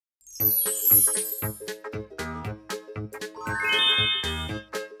Today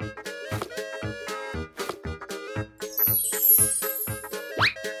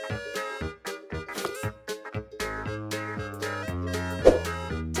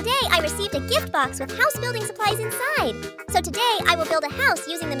I received a gift box with house building supplies inside. So today I will build a house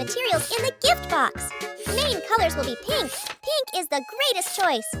using the materials in the gift box. Main colors will be pink. Pink is the greatest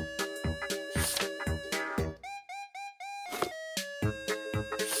choice.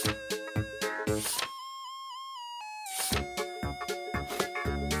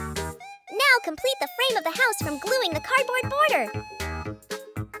 Now complete the frame of the house from gluing the cardboard border.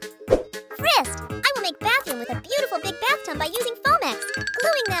 First, I will make bathroom with a beautiful big bathtub by using Foamex,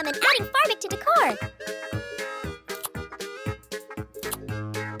 gluing them and adding Farbic to decor.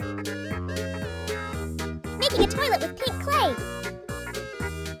 Making a toilet with pink clay.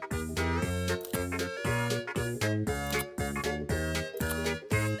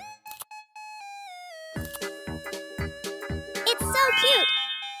 It's so cute!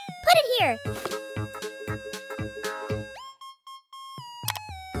 Put it here!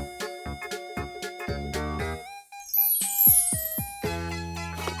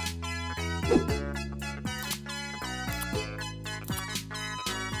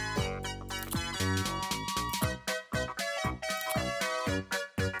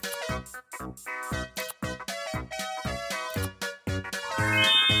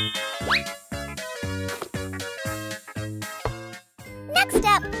 Next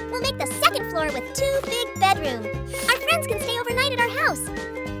step, we'll make the second floor with 2 big bedrooms. Our friends can stay overnight at our house.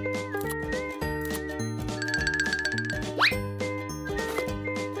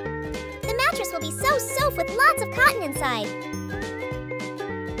 The mattress will be so soft with lots of cotton inside.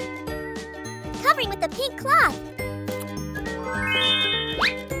 Covering with the pink cloth.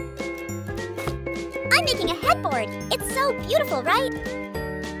 I'm making a headboard. It's so beautiful, right?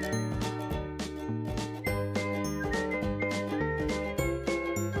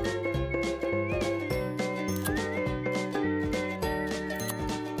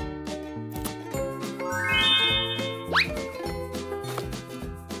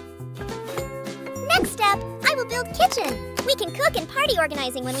 Next step, I will build kitchen. We can cook and party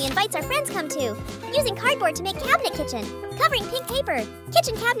organizing when we invite our friends come too. Using cardboard to make cabinet kitchen. Covering pink paper.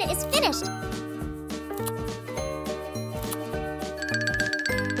 Kitchen cabinet is finished.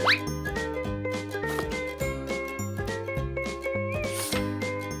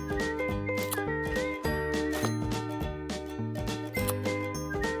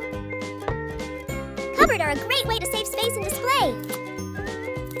 Cupboard are a great way to save space and display.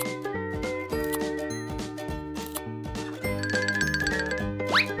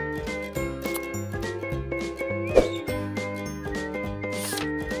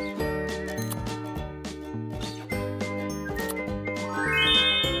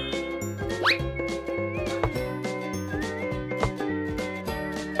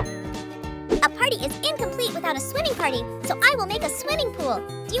 A party is incomplete without a swimming party, so I will make a swimming pool.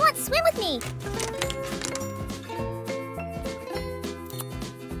 Do you want to swim with me?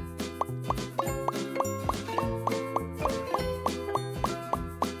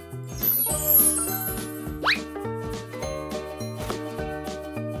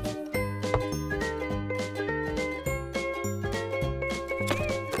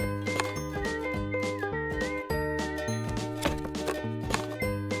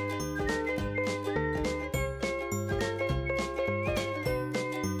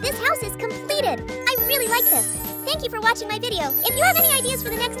 This house is completed! I really like this! Thank you for watching my video. If you have any ideas for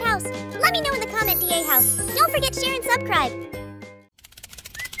the next house, let me know in the comment DA house. Don't forget share and subscribe.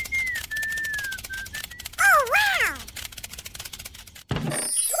 Oh wow!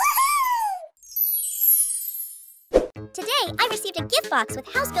 Today I received a gift box with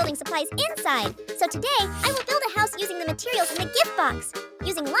house building supplies inside. So today I will build a house using the materials in the gift box.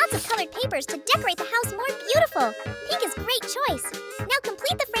 Using lots of colored papers to decorate the house more beautiful. Pink is a great choice. Now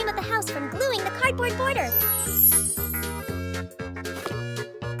complete the frame of the house from gluing the cardboard border.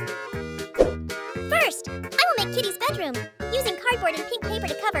 First, I will make Kitty's bedroom. Using cardboard and pink paper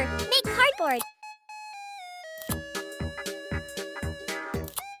to cover, make cardboard.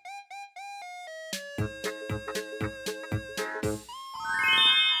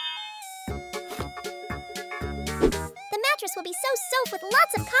 The mattress will be so soft with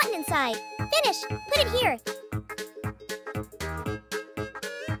lots of cotton inside. Finish! Put it here.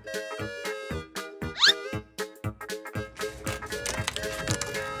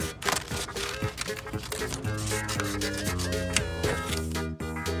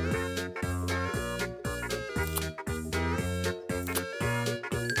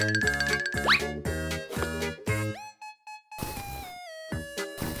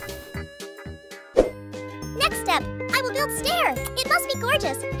 step. I will build stair. It must be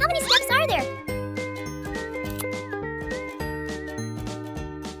gorgeous. How many steps are there?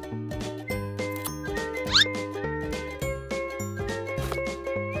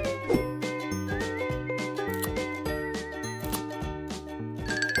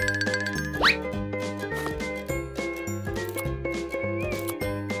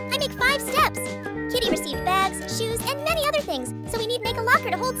 I make 5 steps. Kitty received bags, shoes, and many other things, so we need to make a locker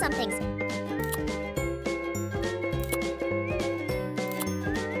to hold some things.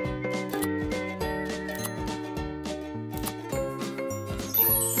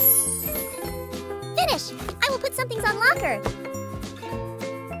 Finish! I will put some things on locker.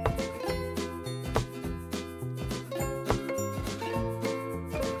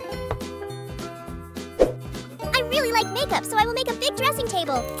 I really like makeup, so I will make a big dressing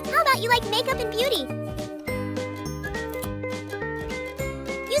table. How about you like makeup and beauty?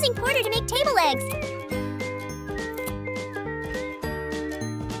 Using Porter to make table legs.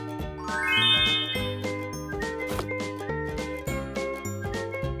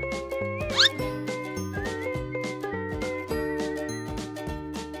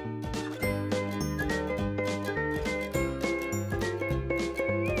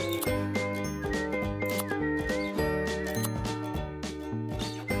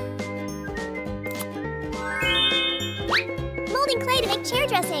 Molding clay to make chair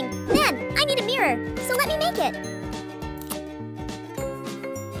dressing. Then, I need a mirror, so let me make it.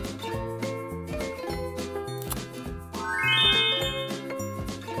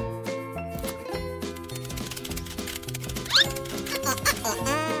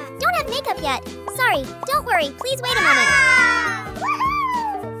 Don't have makeup yet. Sorry, don't worry. Please wait a moment.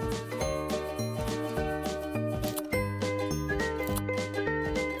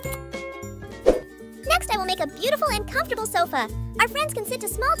 Next, I will make a beautiful and comfortable sofa. Our friends can sit to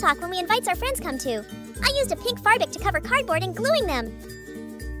small talk when we invite our friends come to. I used a pink Farbic to cover cardboard and gluing them.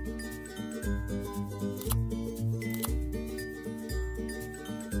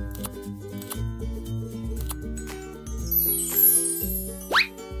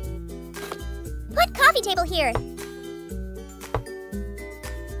 Put coffee table here.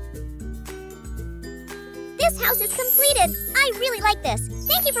 This house is completed. I really like this.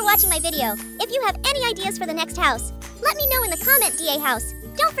 Thank you for watching my video. If you have any ideas for the next house, let me know in the comment, DA House.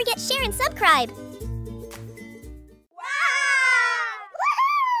 Don't forget share and subscribe.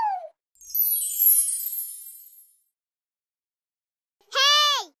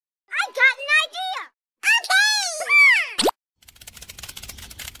 Hey! I got an idea! Okay!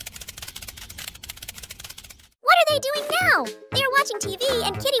 What are they doing now? They are watching TV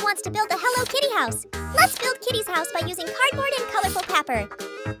and Kitty wants to build the Hello Kitty house. Let's build Kitty's house by using cardboard and colorful paper.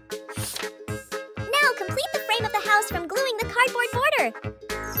 Now complete the frame of the house from gluing the cardboard border.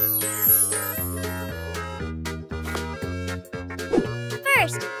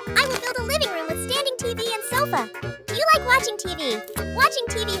 First, I will build a living room with standing TV and sofa. Do you like watching TV? Watching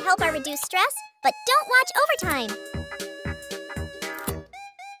TV helps our reduce stress, but don't watch overtime.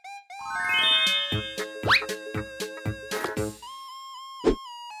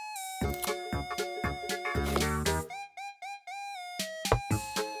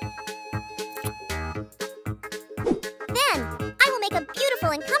 Then, I will make a beautiful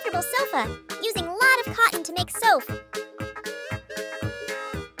and comfortable sofa, using a lot of cotton to make sofa.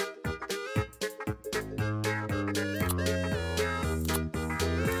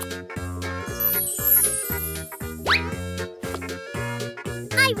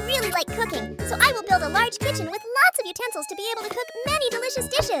 I really like cooking, so I will build a large kitchen with lots of utensils to be able to cook many delicious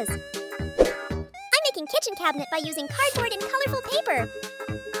dishes. I'm making kitchen cabinet by using cardboard and colorful paper.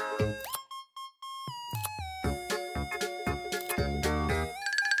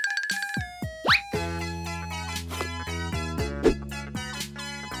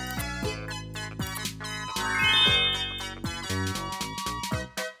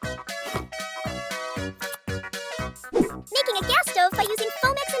 Making a gas stove by using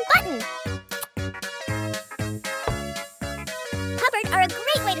Fomex and button. Cupboards are a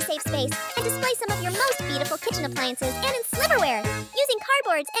great way to save space and display some of your most beautiful kitchen appliances and in silverware, using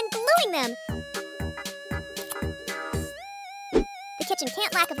cardboards and gluing them. The kitchen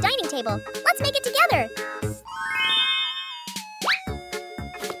can't lack a dining table. Let's make it together.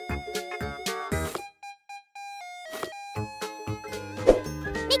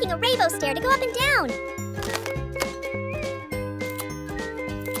 Making a rainbow stair to go up and down.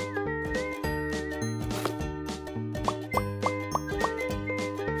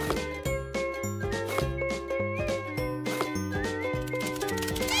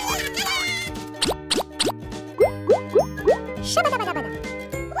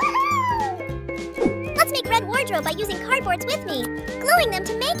 Let's make red wardrobe by using cardboards with me, gluing them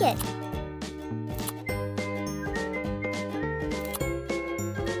to make it.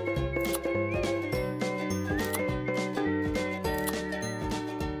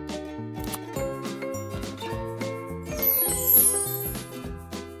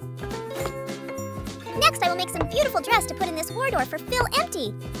 Next, I will make some beautiful dress to put in this war door for Phil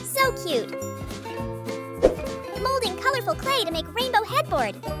Empty. So cute. Molding colorful clay to make rainbow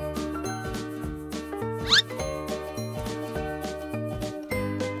headboard.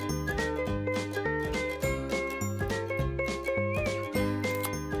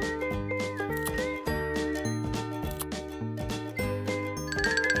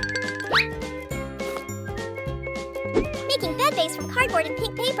 Making bed base from cardboard and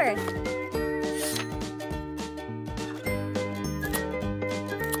pink paper.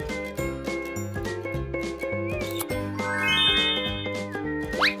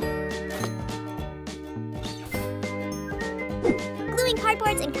 Gluing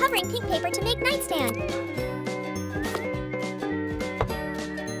cardboards and covering pink paper to make nightstand.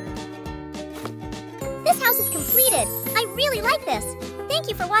 This house is completed. I really like this. Thank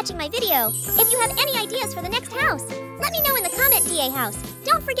you for watching my video. If you have any ideas for the next house, let me know in the comment, DA House.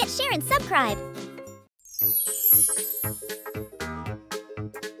 Don't forget share and subscribe.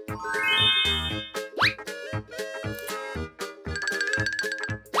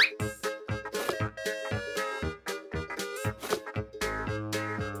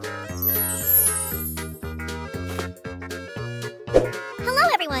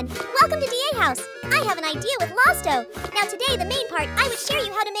 Welcome to DA House. I have an idea with Losto. Now today, the main part, I would share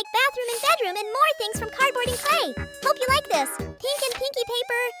you how to make bathroom and bedroom and more things from cardboard and clay. Hope you like this. Pink and pinky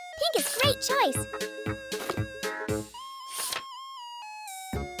paper. Pink is great choice.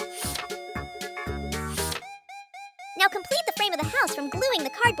 Now complete the frame of the house from gluing the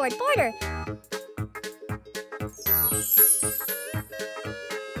cardboard border.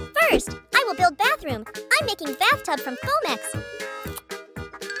 First, I will build bathroom. I'm making bathtub from Foamex.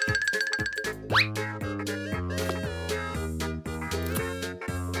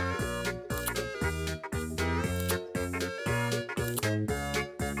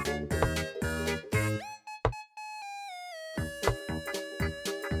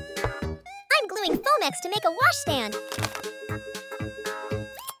 I'm gluing Foamex to make a washstand.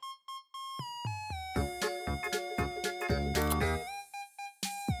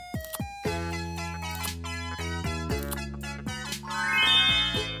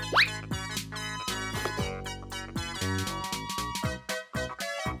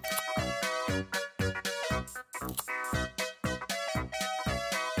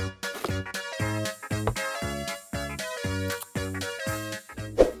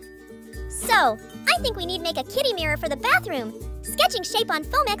 So, I think we need to make a kitty mirror for the bathroom. Sketching shape on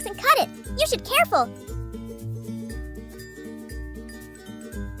Foamex and cut it. You should careful.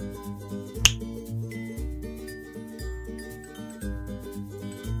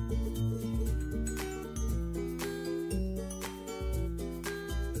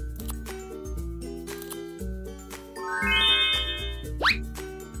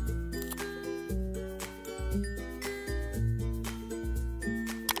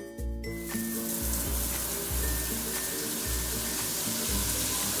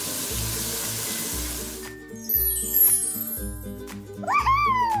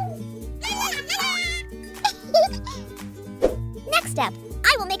 Next step,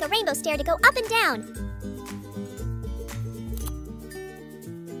 I will make a rainbow stair to go up and down.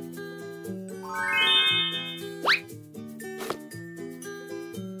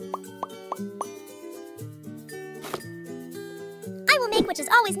 I will make which is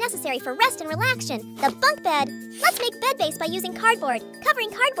always necessary for rest and relaxation, the bunk bed. Let's make bed base by using cardboard,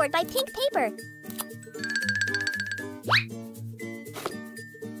 covering cardboard by pink paper.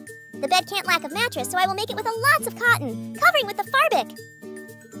 The bed can't lack a mattress, so I will make it with lots of cotton, covering with the Farbic.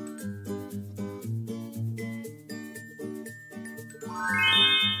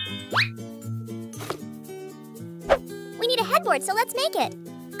 We need a headboard, so let's make it.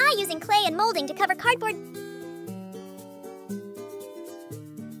 I'm using clay and molding to cover cardboard.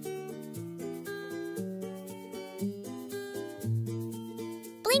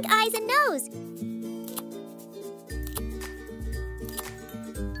 Blink eyes and nose.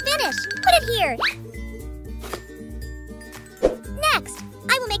 Finish! Put it here! Next,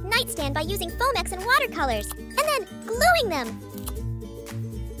 I will make nightstand by using Foamex and watercolors, and then gluing them.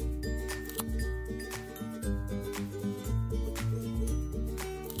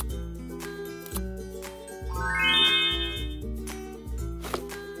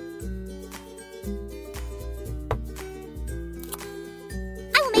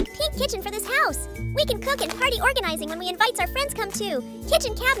 make pink kitchen for this house. We can cook and party organizing when we invite our friends come too.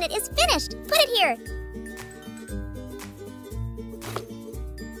 Kitchen cabinet is finished. Put it here.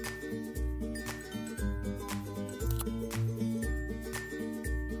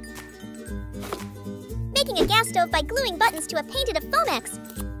 Making a gas stove by gluing buttons to a painted of Foamex.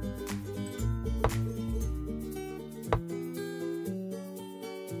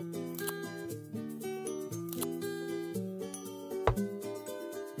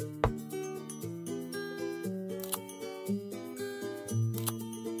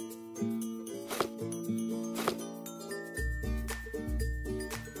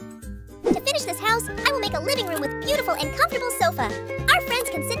 To finish this house, I will make a living room with beautiful and comfortable sofa. Our friends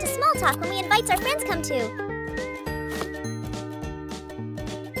can sit to small talk when we invite our friends come too.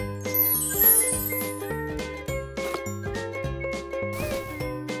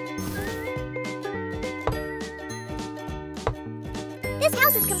 This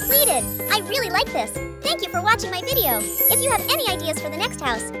house is completed. I really like this. Thank you for watching my video. If you have any ideas for the next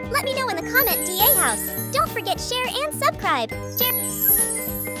house, let me know in the comment DA house. Don't forget share and subscribe.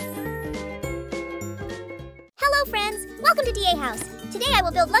 Hello friends, welcome to DA House. Today I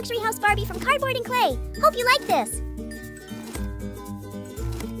will build Luxury House Barbie from cardboard and clay. Hope you like this.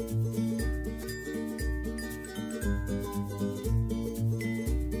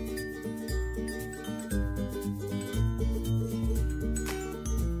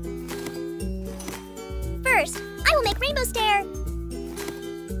 First, I will make rainbow stair.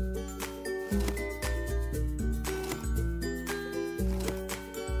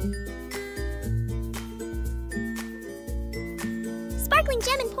 Sparkling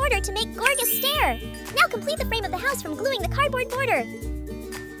gem and porter to make gorgeous stair. Now complete the frame of the house from gluing the cardboard border.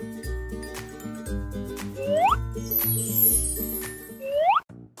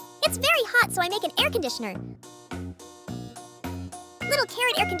 It's very hot, so I make an air conditioner. Little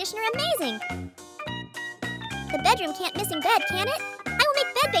carrot air conditioner, amazing! The bedroom can't missing bed, can it? I will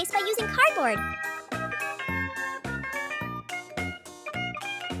make bed base by using cardboard.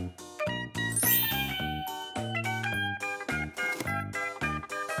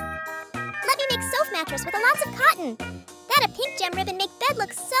 Let me make sofa mattress with a lots of cotton. That a pink gem ribbon make bed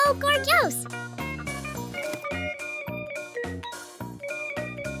look so gorgeous.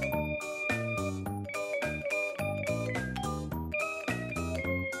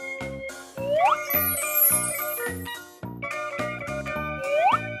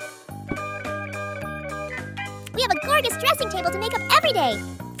 We have a gorgeous dressing table to make up every day.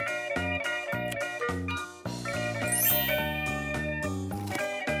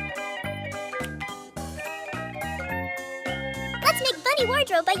 Let's make bunny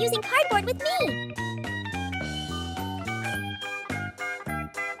wardrobe by using cardboard with me.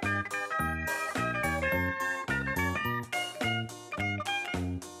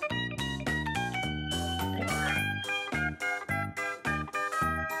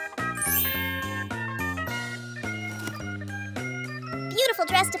 Beautiful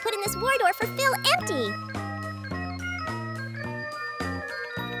dress to put in this wardrobe for Phil empty.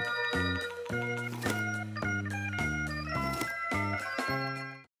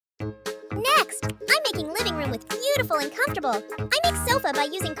 Next, I'm making living room with beautiful and comfortable. I make sofa by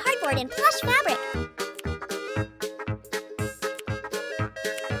using cardboard and plush fabric.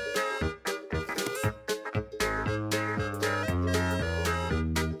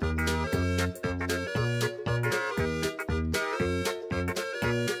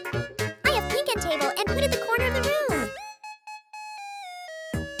 Table and put it in the corner of the room.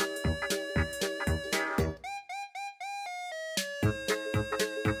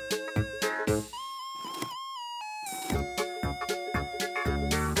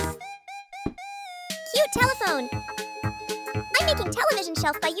 Cute telephone. I'm making television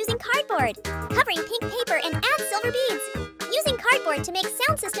shelf by using cardboard, covering pink paper and add silver beads. Using cardboard to make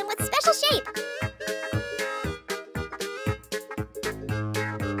sound system with special shape.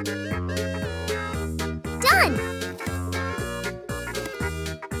 Done!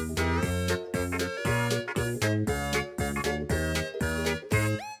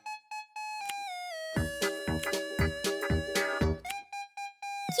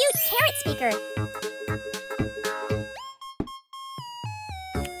 Cute carrot speaker.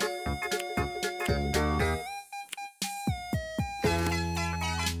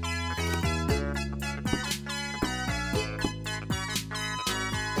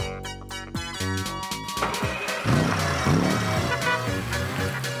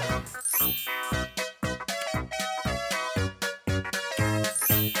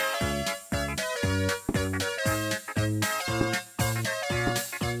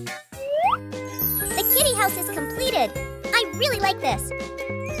 The kitty house is completed. I really like this.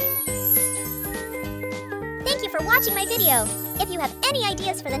 for watching my video. If you have any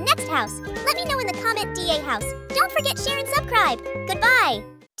ideas for the next house, let me know in the comment DA house. Don't forget share and subscribe. Goodbye.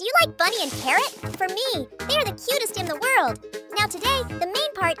 Do you like Bunny and Carrot? For me, they are the cutest in the world. Now today, the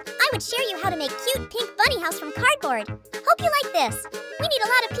main part, I would share you how to make cute pink bunny house from cardboard. Hope you like this. We need a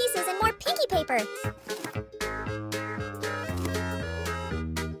lot of pieces and more pinky paper.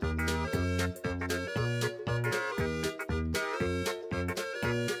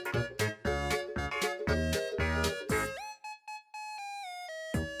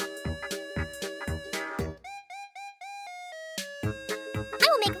 I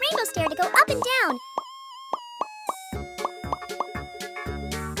will make rainbow stair to go up and down.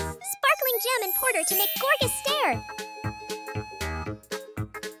 Sparkling gem and porter to make gorgeous stair.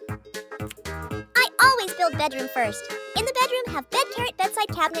 I always build bedroom first. In the bedroom, have bed carrot bedside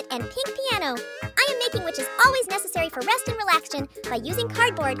cabinet and pink piano. I am making which is always necessary for rest and relaxation by using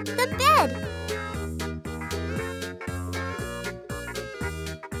cardboard, the bed.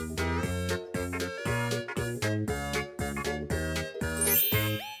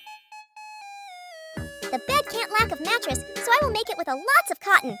 The bed can't lack of mattress, so I will make it with a lots of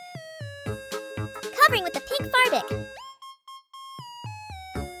cotton. Covering with the pink fabric.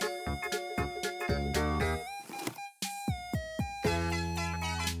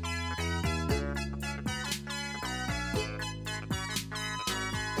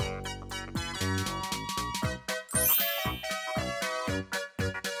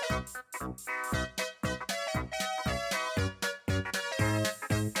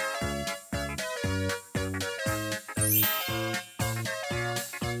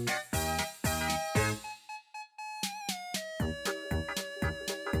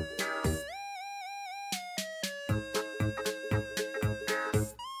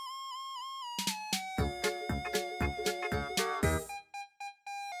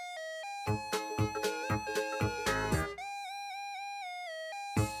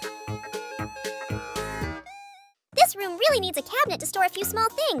 This room really needs a cabinet to store a few small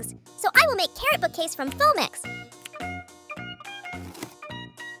things, so I will make carrot bookcase from Fomex.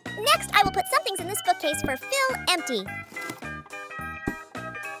 Next, I will put some things in this bookcase for fill empty.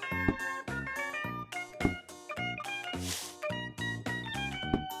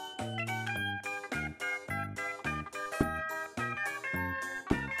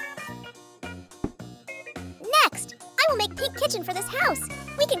 Next, I will make pink kitchen for this house.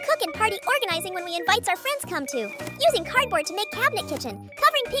 We can cook and party organizing when we invite our friends come to. Using cardboard to make cabinet kitchen,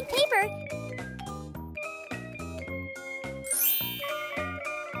 covering pink paper.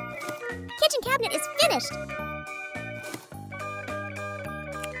 Kitchen cabinet is finished.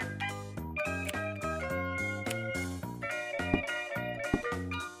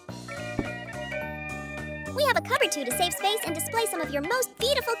 We have a cupboard too to save space and display some of your most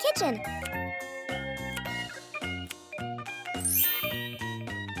beautiful kitchen.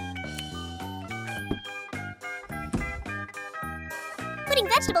 Putting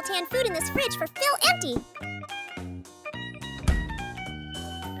vegetable tan food in this fridge for fill empty.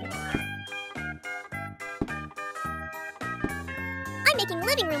 I'm making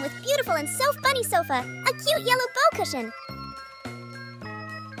living room with beautiful and so funny sofa, a cute yellow bow cushion.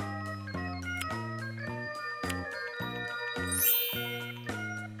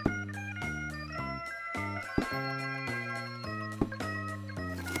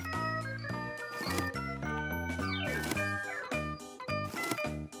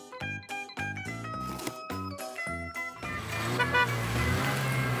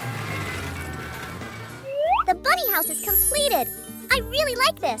 The bunny house is completed! I really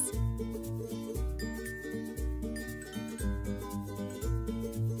like this!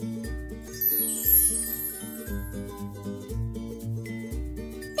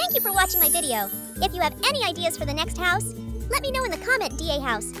 Thank you for watching my video. If you have any ideas for the next house, let me know in the comment DA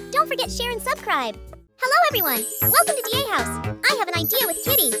house. Don't forget share and subscribe. Hello everyone! Welcome to DA house. I have an idea with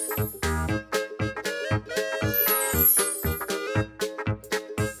Kitty.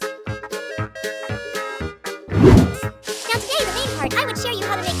 I would share you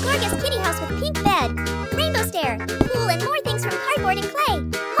how to make gorgeous kitty house with pink bed, rainbow stair, pool, and more things from cardboard and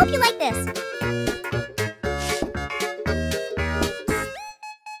clay. Hope you like this.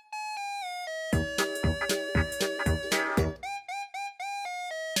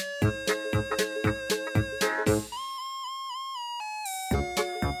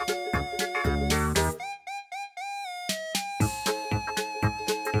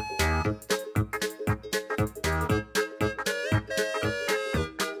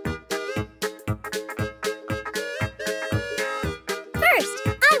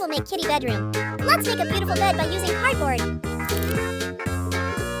 Make kitty bedroom. Let's make a beautiful bed by using cardboard.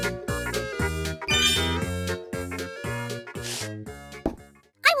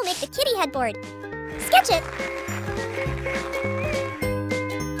 the kitty headboard. Sketch it.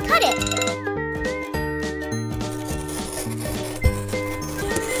 Cut it.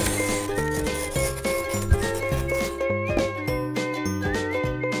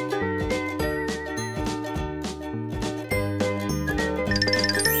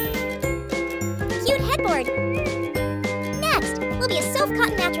 Cute headboard. Next, we'll be a soft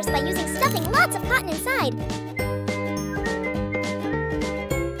cotton mattress by using stuffing lots of cotton inside.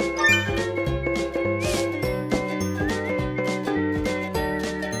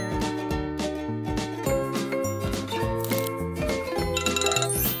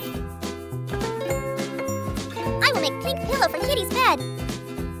 I will make pink pillow for Kitty's bed.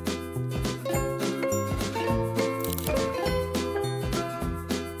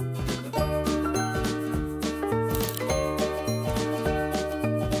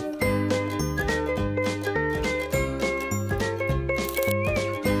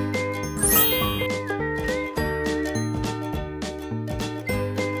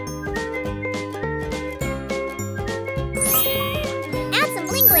 Add some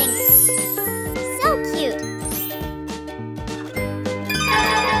bling bling. So cute.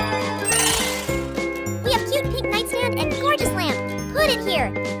 We have cute pink nightstand and gorgeous lamp. Put it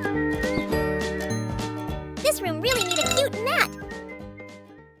here. This room really needs a cute mat.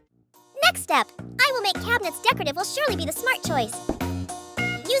 Next step, I will make cabinets decorative will surely be the smart choice.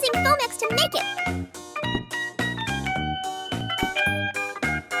 Using Foamex to make it.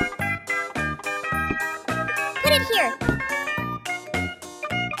 Put it here.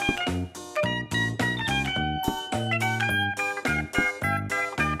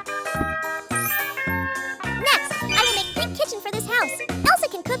 Next, I will make pink kitchen for this house. Elsa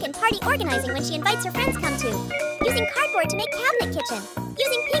can cook and party organizing when she invites her friends come to. Using cardboard to make cabinet kitchen.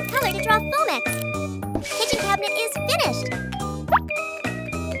 Using pink color to draw Foamex. Kitchen cabinet is finished.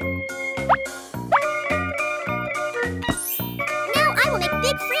 Now I will make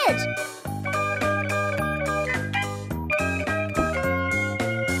big fridge.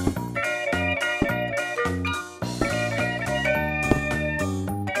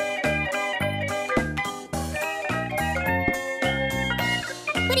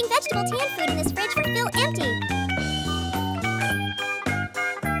 Putting vegetable tan food in this fridge will feel empty.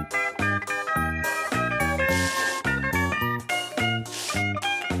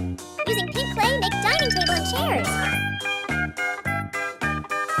 Using pink clay, make dining table and chairs.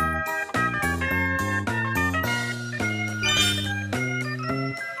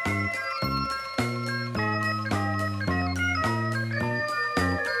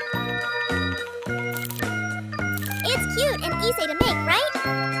 It's cute and easy to make, right?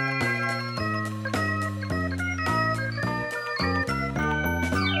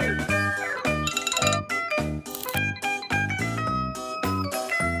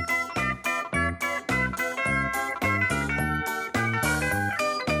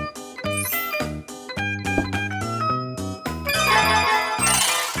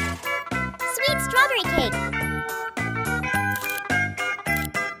 Sweet strawberry cake.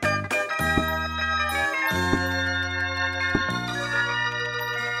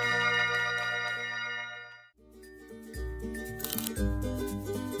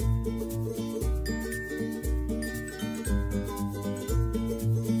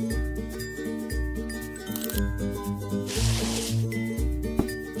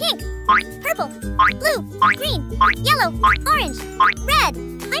 Pink, purple, blue, green, yellow, orange, red.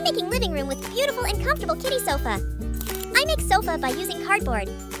 I'm making living room with beautiful and comfortable kitty sofa. I make sofa by using cardboard.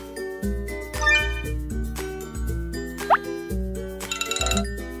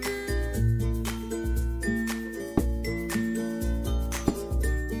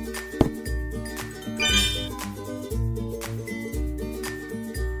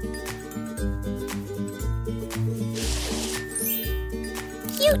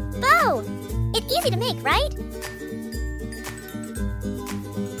 Cute bow! It's easy to make, right?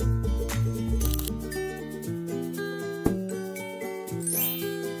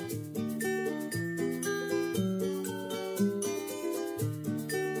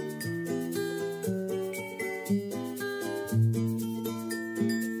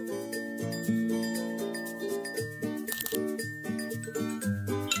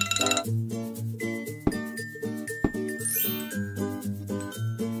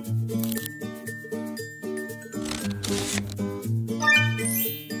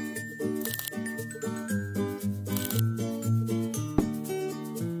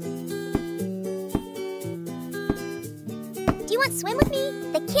 Do you want to swim with me?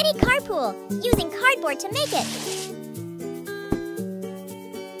 The kitty carpool, using cardboard to make it.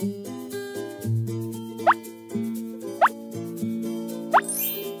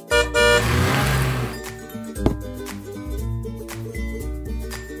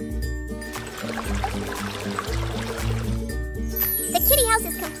 kitty house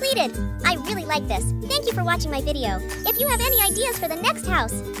is completed. I really like this. Thank you for watching my video. If you have any ideas for the next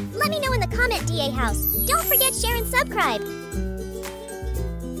house, let me know in the comment DA house. Don't forget share and subscribe.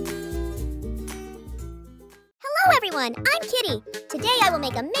 Hello everyone, I'm Kitty. Today I will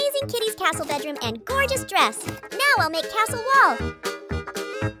make amazing Kitty's castle bedroom and gorgeous dress. Now I'll make castle wall.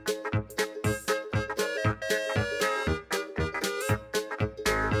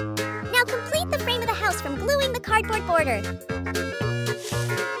 Now complete the frame of the house from gluing the cardboard border.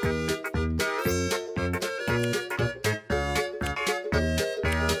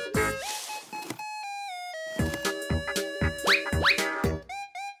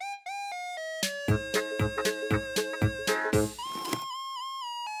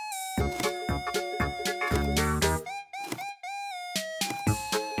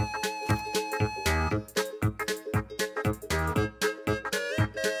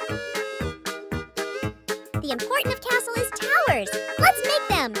 The important of castle is towers. Let's make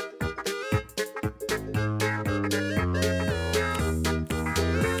them.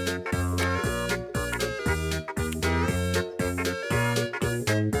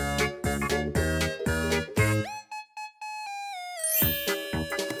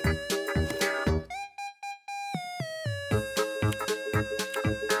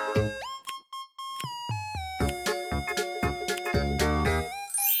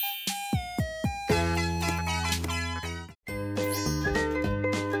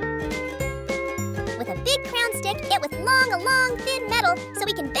 With a big crown stick, get with long, thin metal so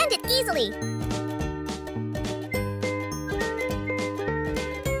we can bend it easily.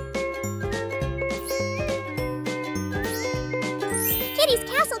 Kitty's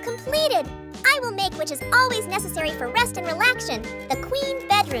castle completed! I will make which is always necessary for rest and relaxation, the queen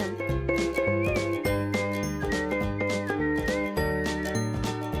bedroom.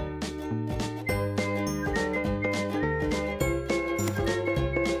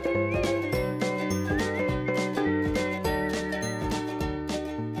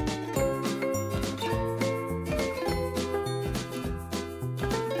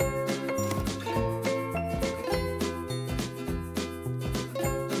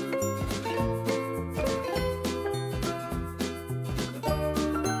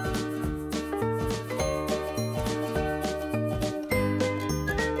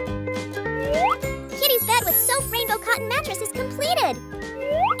 Rainbow cotton mattress is completed!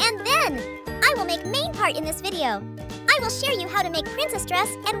 And then, I will make main part in this video. I will share you how to make princess dress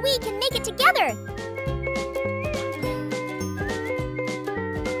and we can make it together!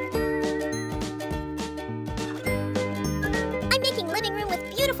 I'm making living room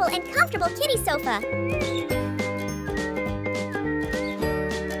with beautiful and comfortable kitty sofa.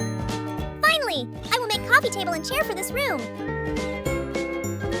 Finally, I will make coffee table and chair for this room.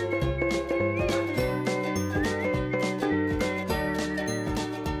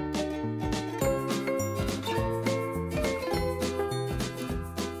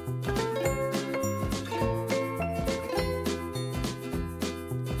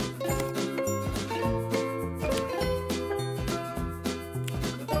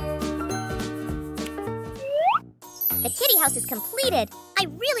 The kitty house is completed. I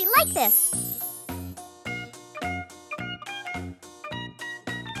really like this.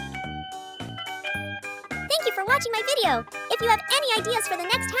 Thank you for watching my video. If you have any ideas for the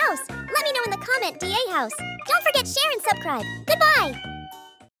next house, let me know in the comment DA house. Don't forget share and subscribe. Goodbye!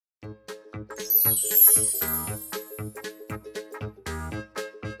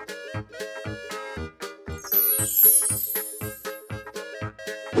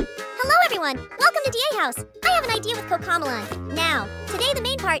 Hello everyone! Welcome to DA House! I have an idea with Cocomelon. Now, today the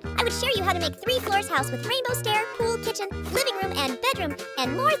main part, I would show you how to make 3 floors house with rainbow stair, pool, kitchen, living room, and bedroom,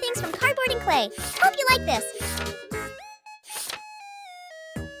 and more things from cardboard and clay. Hope you like this!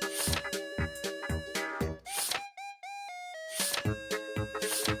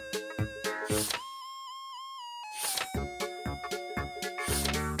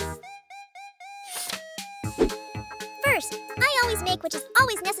 First, I always make which is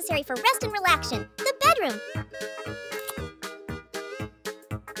always necessary for rest and relaxation, the bedroom.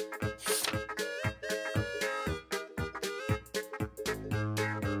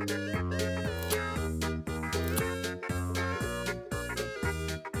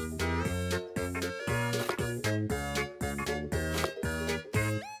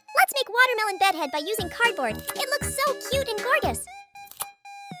 Let's make watermelon bedhead by using cardboard. It looks so cute and gorgeous.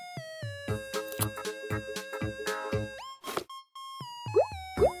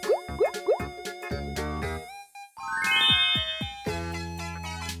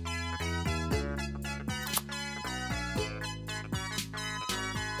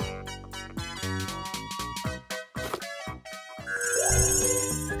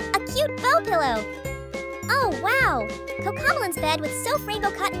 pillow. Oh, wow! Cocomelin's bed with Soft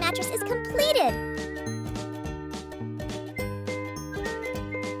Rainbow Cotton mattress is completed!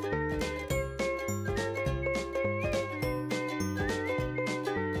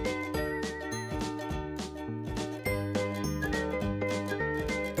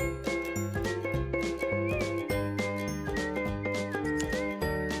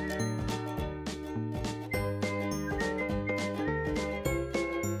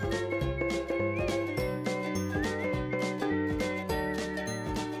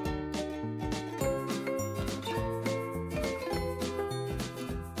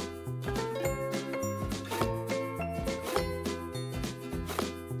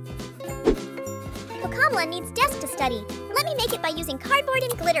 Cocomelon needs desk to study. Let me make it by using cardboard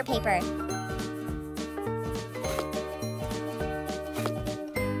and glitter paper.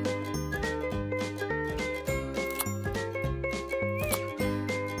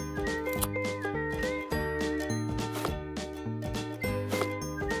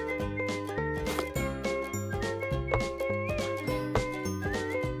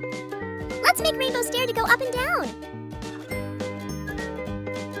 Let's make Rainbow Stair to go up and down.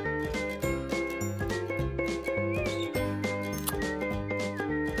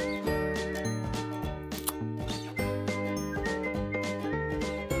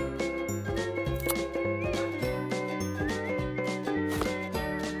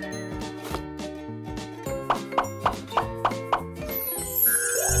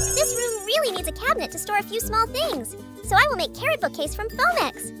 This room really needs a cabinet to store a few small things, so I will make carrot bookcase from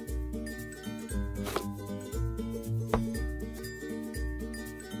Foamex.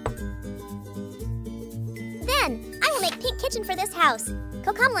 Then, I will make pink kitchen for this house.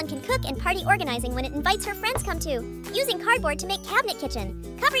 Cocomelon can cook and party organizing when it invites her friends come too, using cardboard to make cabinet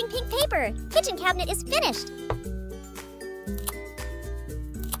kitchen, covering pink paper. Kitchen cabinet is finished.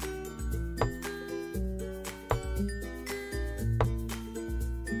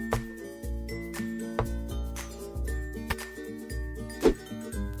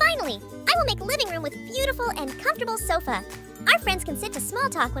 Finally, I will make living room with beautiful and comfortable sofa. Our friends can sit to small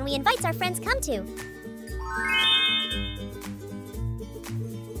talk when we invite our friends come to.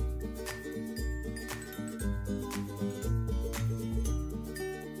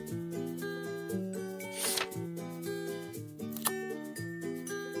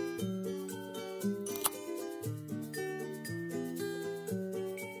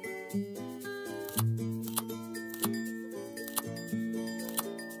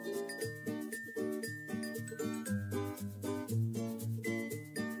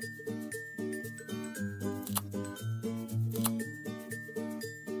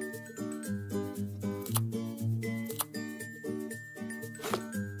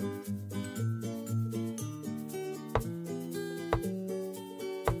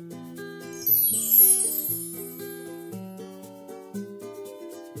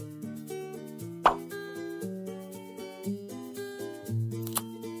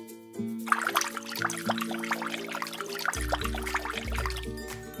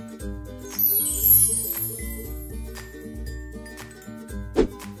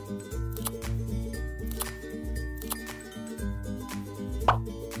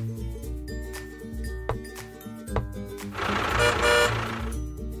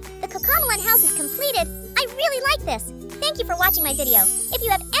 House is completed. I really like this. Thank you for watching my video. If you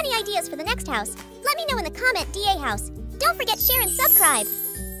have any ideas for the next house, let me know in the comment DA house. Don't forget share and subscribe.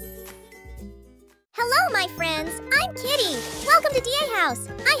 Hello my friends, I'm Kitty. Welcome to DA house.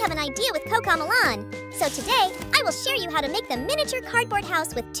 I have an idea with Cocomelon. So today, I will share you how to make the miniature cardboard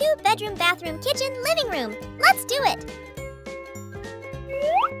house with 2-bedroom, bathroom, kitchen, living room. Let's do it.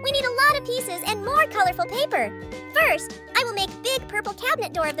 We need a lot of pieces and more colorful paper. First, I will make big purple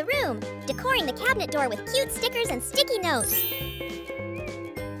cabinet door of the room, decoring the cabinet door with cute stickers and sticky notes.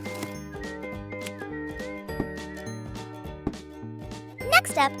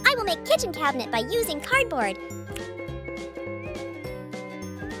 Next up, I will make kitchen cabinet by using cardboard.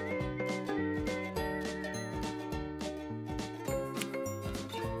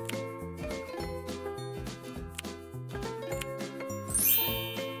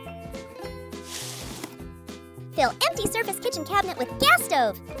 Fill empty surface kitchen cabinet with gas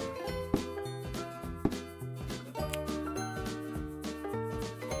stove.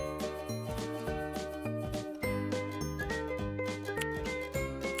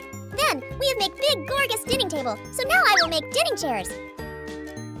 Then, we have made big gorgeous dining table, so now I will make dining chairs.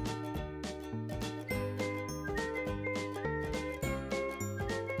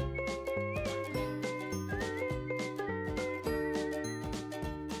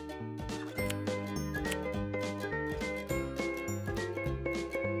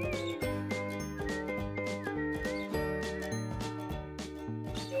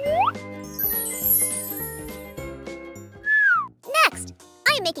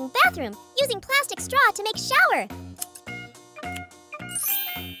 bathroom, using plastic straw to make shower.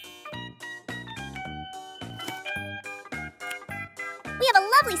 We have a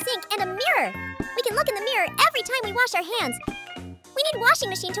lovely sink and a mirror. We can look in the mirror every time we wash our hands. We need washing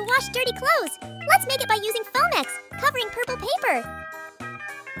machine to wash dirty clothes. Let's make it by using Foamex, covering purple paper.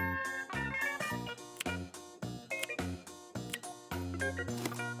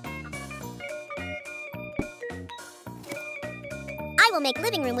 I will make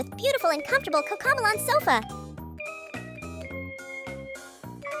living room with beautiful and comfortable Cocomelon sofa.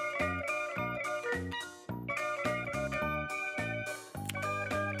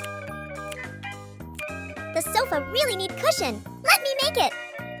 The sofa really needs cushion. Let me make it.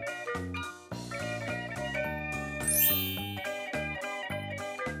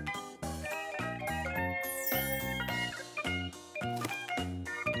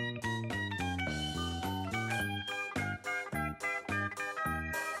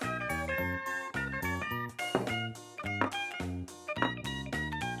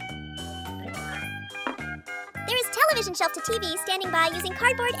 There is television shelf to TV standing by using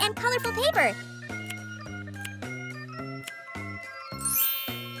cardboard and colorful paper.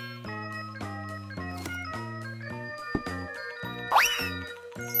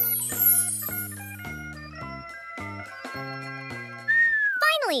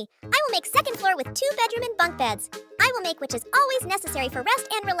 Finally, I will make second floor with 2-bedroom and bunk beds. I will make which is always necessary for rest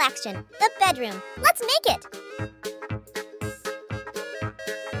and relaxation, the bedroom. Let's make it!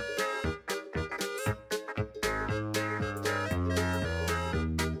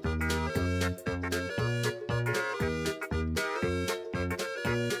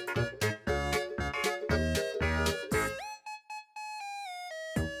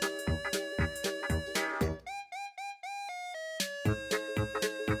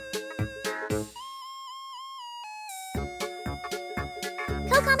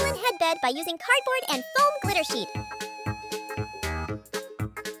 Cocomelon headbed by using cardboard and foam glitter sheet.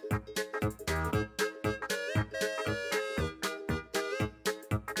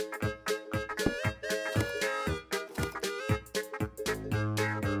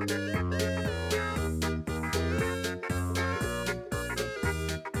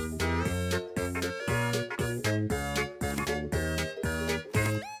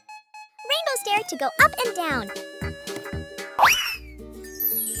 Rainbow stair to go up and down.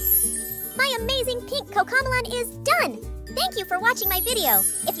 My amazing pink Cocomelon is done! Thank you for watching my video.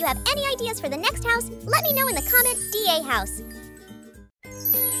 If you have any ideas for the next house, let me know in the comment DA house.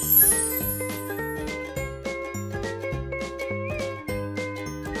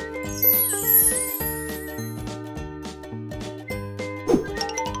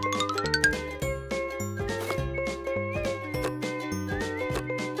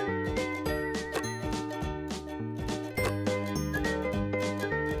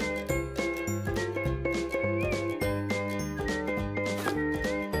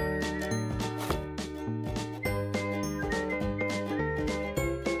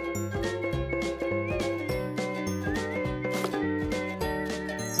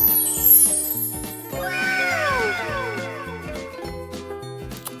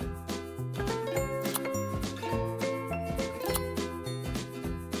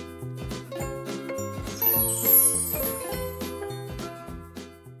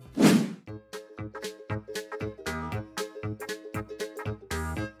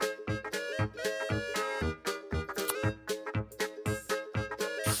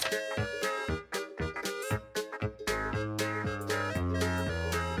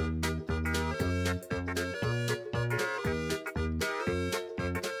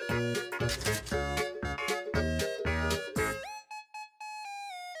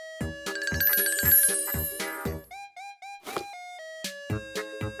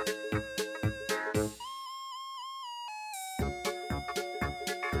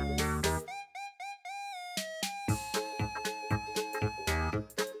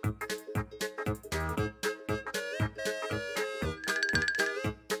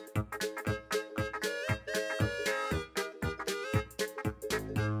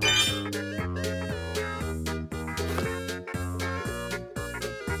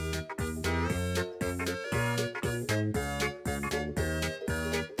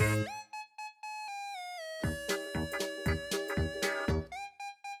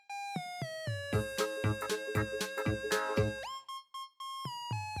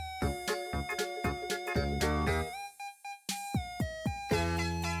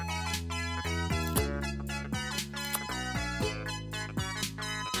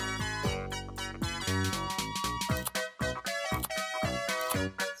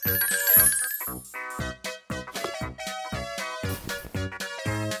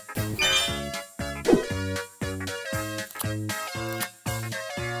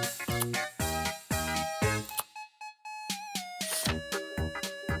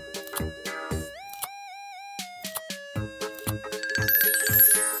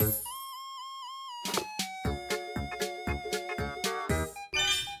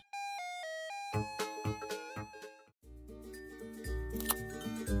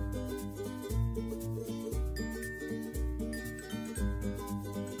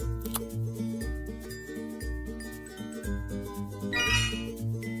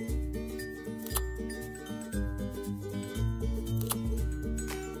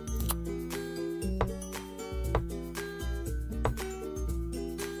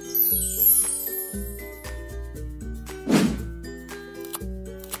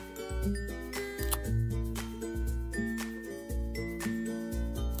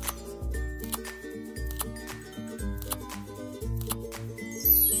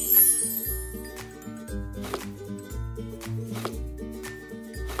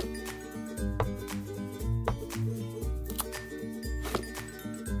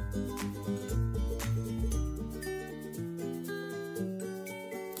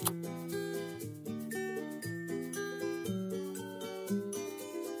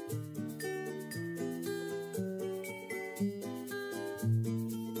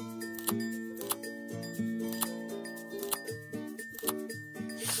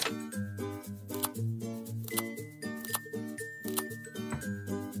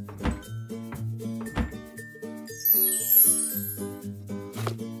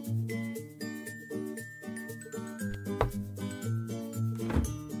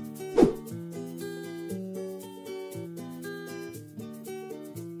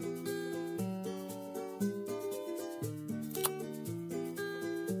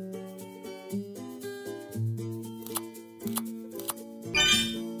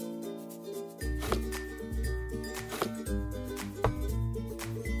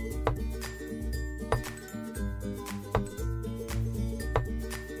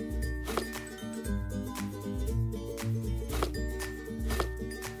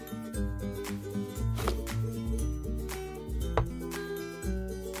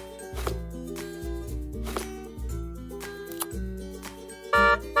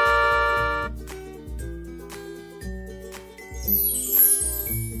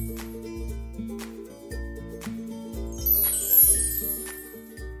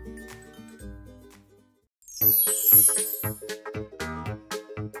 Hello,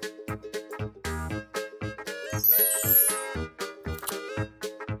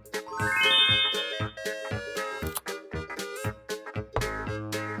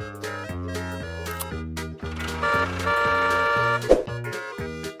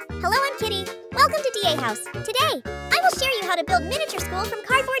 I'm Kitty. Welcome to DA House. Today, I will share you how to build miniature school from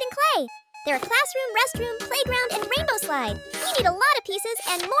cardboard and clay. There are classroom, restroom, playground, and rainbow slide. You need a lot of pieces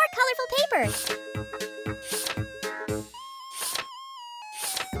and more colorful paper.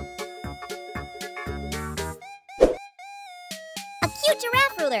 A cute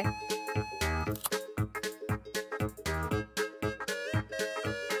giraffe ruler.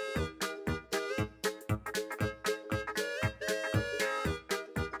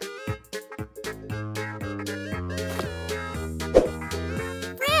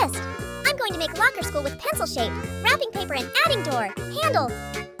 I'm going to make locker school with pencil shape, wrapping paper and adding door, handle.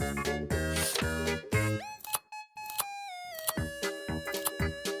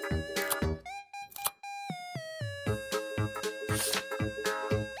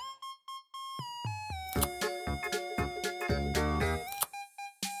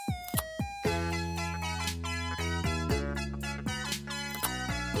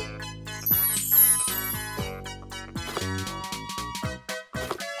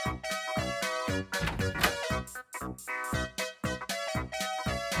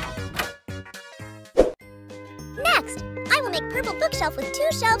 Next, I will make purple bookshelf with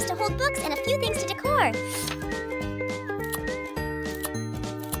 2 shelves to hold books and a few things to decor.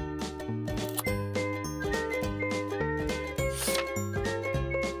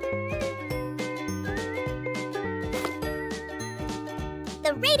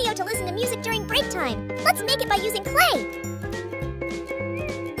 The radio to listen to music during break time. Let's make it by using clay.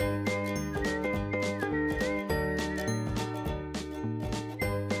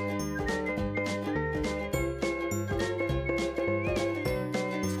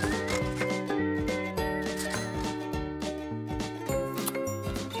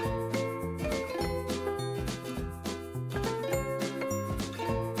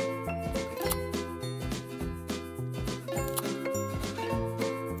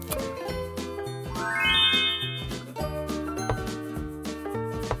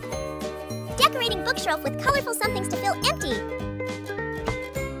 Decorating bookshelf with colorful somethings to feel empty.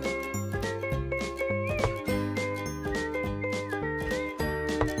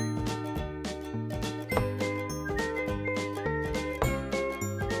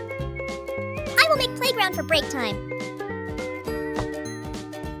 I will make playground for break time.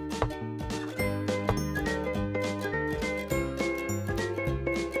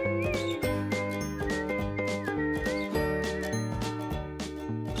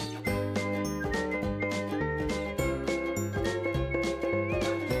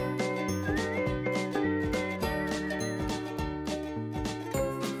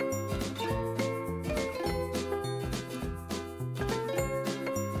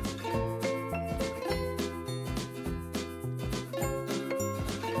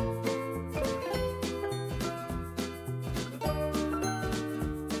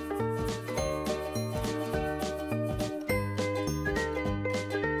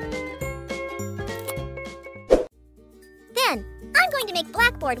 Then, I'm going to make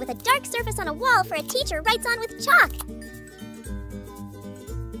blackboard with a dark surface on a wall for a teacher writes on with chalk.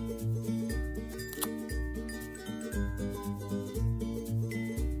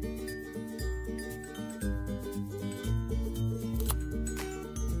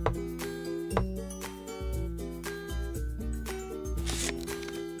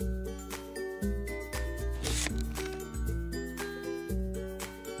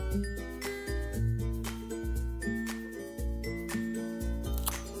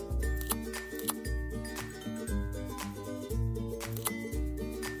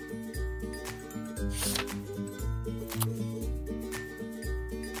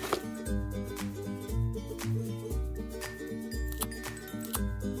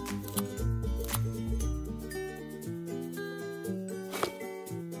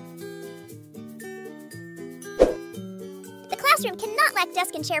 Classroom cannot lack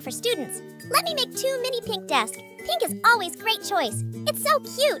desk and chair for students. Let me make 2 mini pink desks. Pink is always great choice. It's so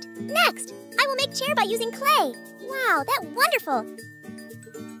cute. Next, I will make chair by using clay. Wow, that's wonderful.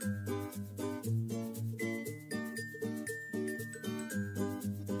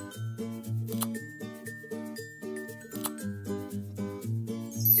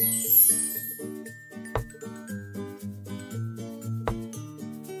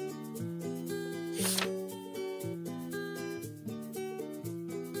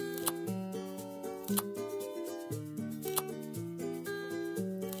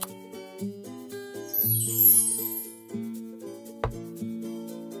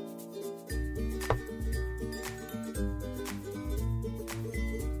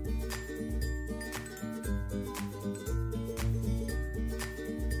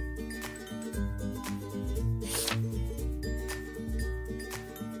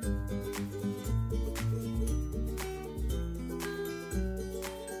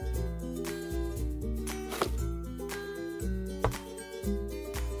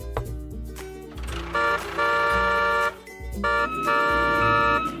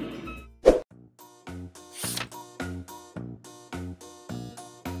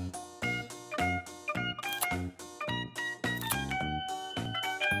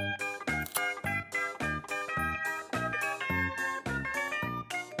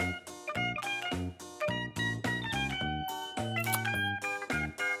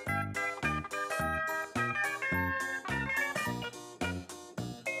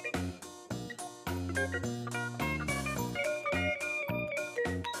 The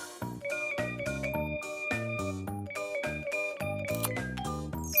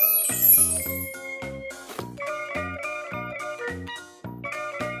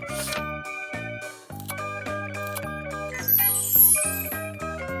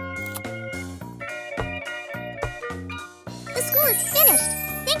school is finished!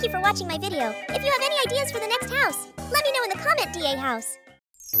 Thank you for watching my video. If you have any ideas for the next house, let me know in the comment, DA House.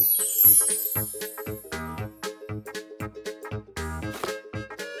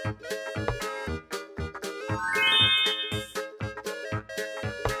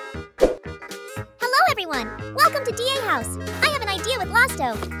 Hello everyone! Welcome to DA House. I have an idea with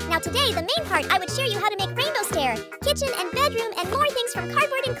Losto. Now today, the main part, I would share you how to make rainbow stair, kitchen and bedroom, and more things from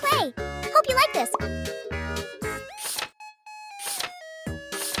cardboard and clay. Hope you like this.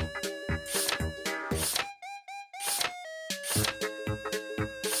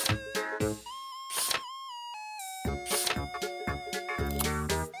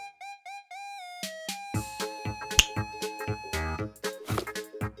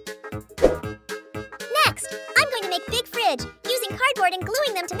 Next, I'm going to make big fridge, using cardboard and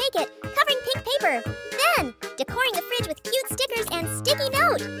gluing them to make it, covering pink paper. Then, decoring the fridge with cute stickers and sticky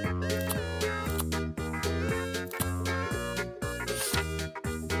note.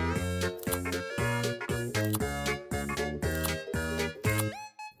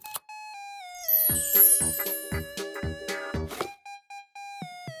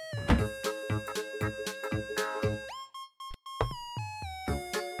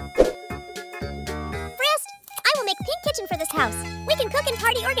 Pink kitchen for this house. We can cook and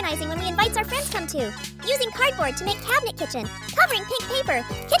party organizing when we invite our friends come too. Using cardboard to make cabinet kitchen. Covering pink paper.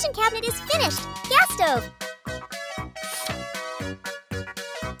 Kitchen cabinet is finished. Gas stove.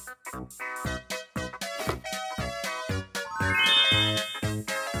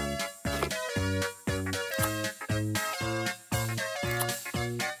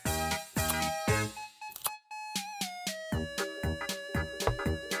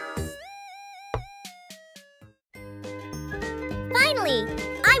 Finally,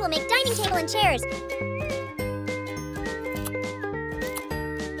 I will make dining table and chairs.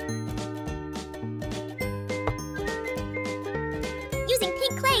 Using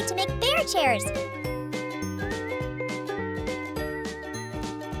pink clay to make bear chairs.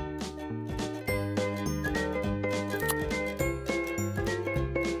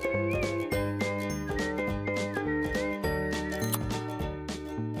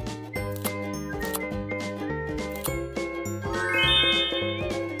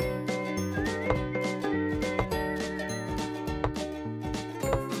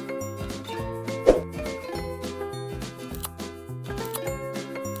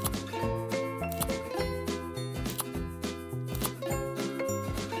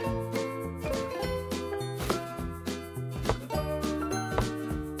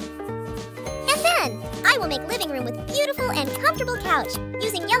 I will make living room with beautiful and comfortable couch,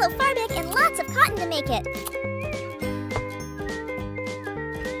 using yellow fabric and lots of cotton to make it.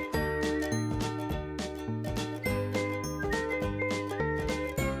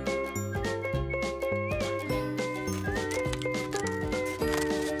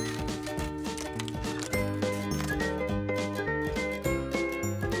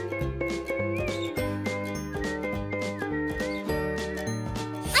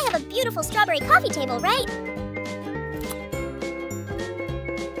 I have a beautiful strawberry coffee table, right?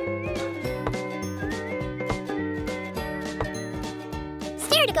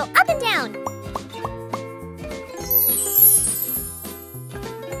 Stair to go up and down.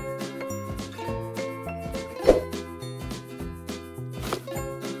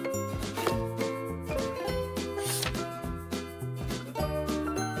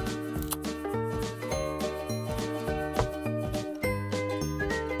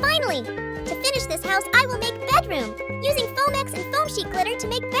 Finally, to finish this house, I will make bedroom, using Foamex and foam sheet glitter to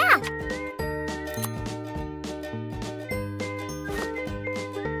make bath.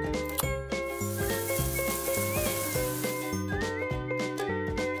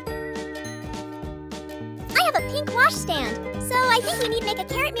 I have a pink wash stand, so I think we need to make a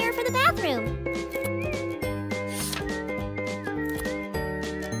carrot mirror for the bathroom.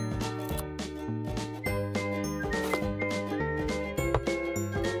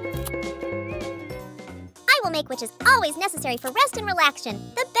 I will make which is always necessary for rest and relaxation,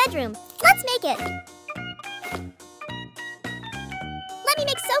 the bedroom. Let's make it. Let me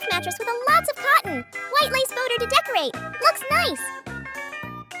make sofa mattress with a lots of cotton. White lace border to decorate. Looks nice.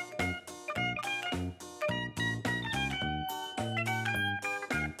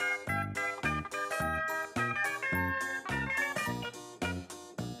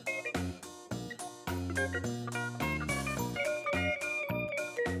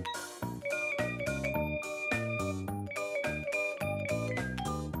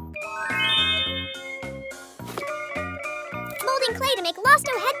 gonna make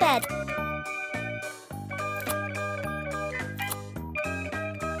Losto headbed.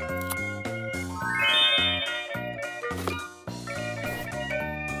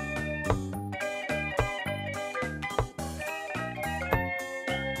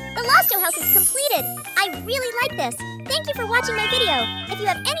 The Losto house is completed. I really like this. Thank you for watching my video. If you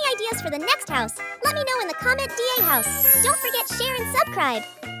have any ideas for the next house, let me know in the comment DA house. Don't forget share and subscribe.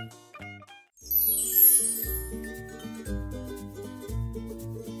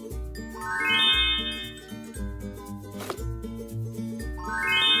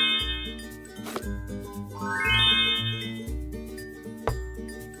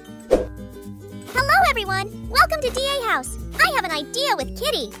 Hello everyone! Welcome to DA House. I have an idea with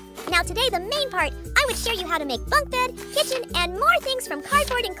Kitty. Now today, the main part, I would show you how to make bunk bed, kitchen, and more things from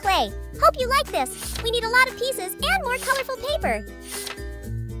cardboard and clay. Hope you like this. We need a lot of pieces and more colorful paper.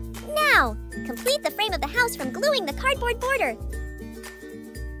 Now, complete the frame of the house from gluing the cardboard border.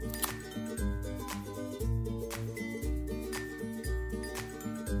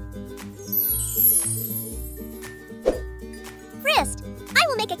 First, I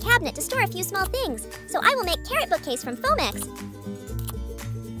will make a cabinet to store a few small things, so I will make carrot bookcase from Fomex.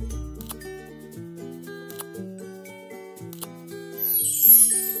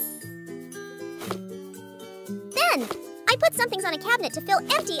 Then, I put some things on a cabinet to fill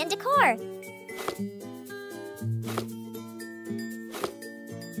empty and decor.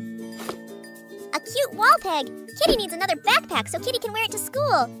 A cute wall peg. Kitty needs another backpack so Kitty can wear it to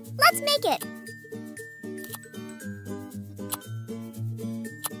school. Let's make it.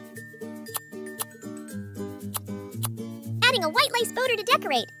 Adding a white lace boater to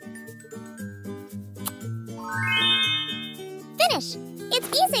decorate. Finish! It's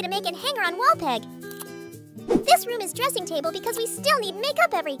easy to make and hanger on wall peg. This room is dressing table because we still need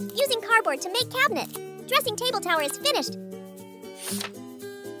makeup using cardboard to make cabinet. Dressing table tower is finished.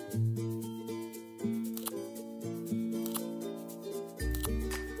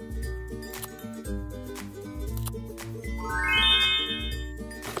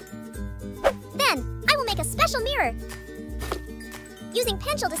 Then, I will make a special mirror using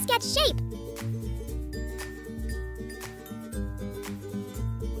pencil to sketch shape.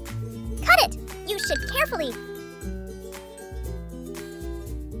 Cut it! Use should carefully.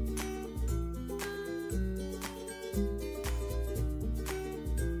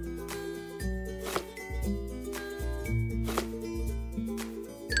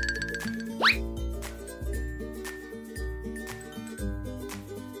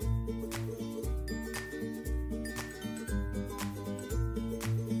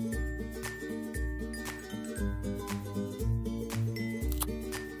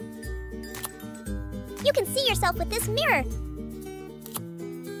 You can see yourself with this mirror.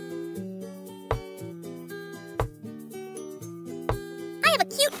 I have a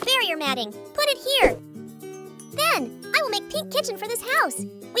cute barrier matting. Put it here. Then, I will make pink kitchen for this house.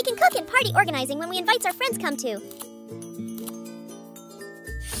 We can cook and party organizing when we invite our friends come to.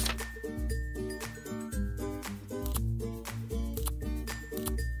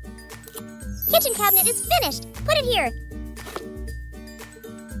 Kitchen cabinet is finished. Put it here.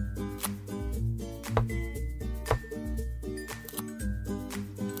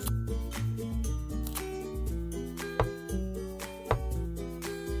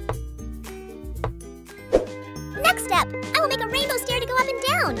 Next step, I will make a rainbow stair to go up and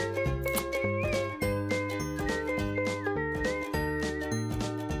down.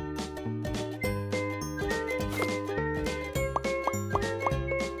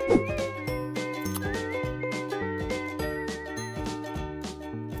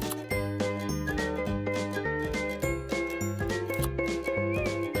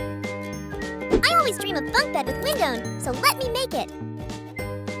 I always dream of bunk bed with window, so let me make it.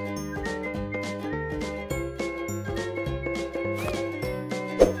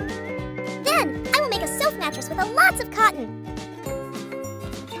 Then, I will make a sofa mattress with lots of cotton.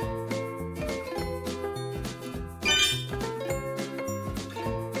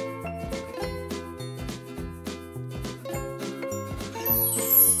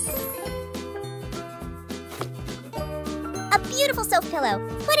 A beautiful sofa pillow.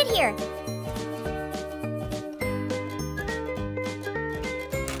 Put it here.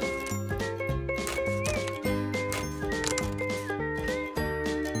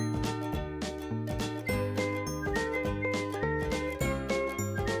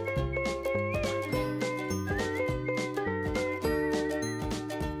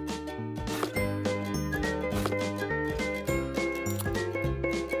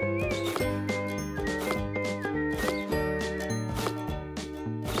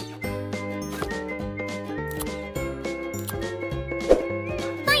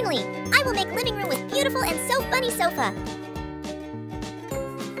 beautiful and so funny sofa.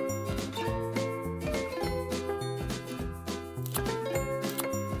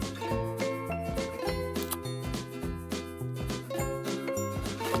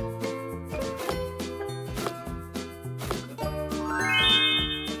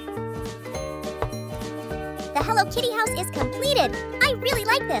 The Hello Kitty house is completed. I really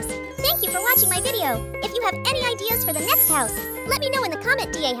like this. Thank you for watching my video. If you have any ideas for the next house, let me know in the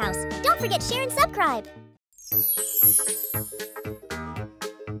comment DA house. Don't forget share and subscribe.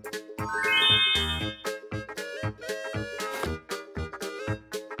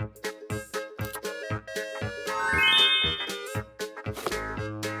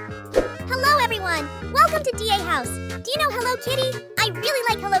 Hello everyone! Welcome to DA house. Do you know Hello Kitty? I really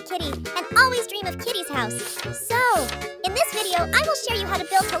like Hello Kitty and always dream of Kitty's house. So, in this video, I will share you how to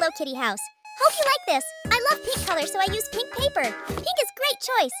build Hello Kitty house. Hope you like this. I love pink color, so I use pink paper. Pink is great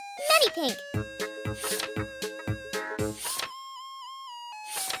choice. Many pink.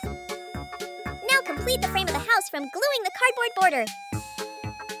 Now complete the frame of the house from gluing the cardboard border.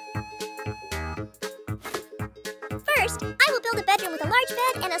 First, I will build a bedroom with a large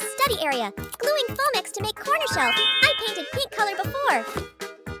bed and a study area, gluing Foamex to make corner shelf. I painted pink color before.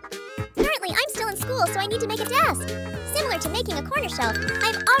 Currently, I'm still in school, so I need to make a desk. Similar to making a corner shelf,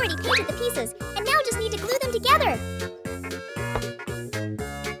 I've already painted the pieces, and now just need to glue them together.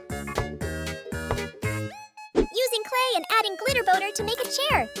 Using clay and adding glitter boater to make a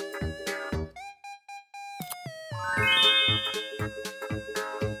chair.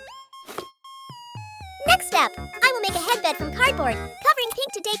 Next step, I will make a headbed from cardboard, covering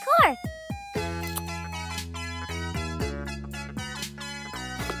pink to decor.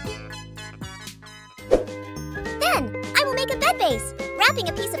 Then, I will make a bed base, wrapping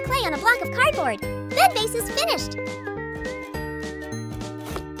a piece of clay on a block of cardboard. Bed base is finished.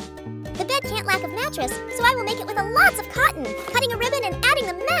 The bed can't lack of mattress, so I will make it with lots of cotton, cutting a ribbon and adding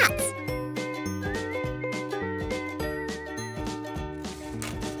the mats.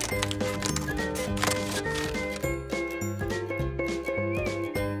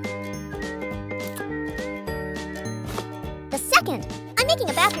 Second, I'm making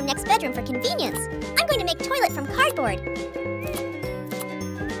a bathroom next bedroom for convenience. I'm going to make toilet from cardboard.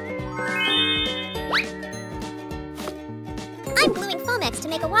 I'm gluing Foamex to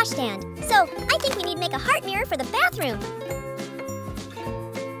make a washstand, so I think we need to make a heart mirror for the bathroom.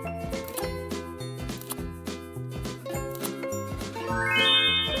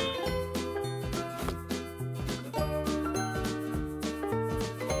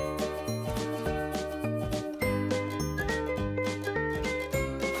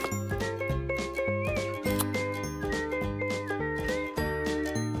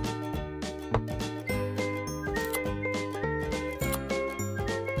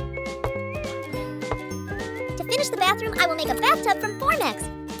 To finish the bathroom, I will make a bathtub from Foamex.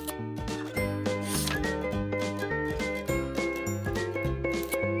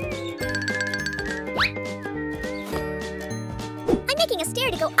 I'm making a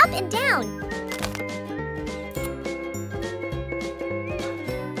stair to go up and down.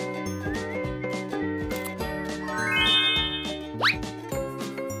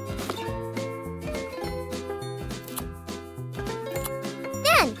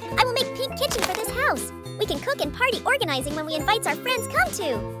 Then, I will make pink kitchen for this house. We can cook and party organizing when we invite our friends come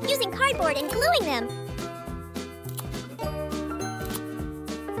to, using cardboard and gluing them.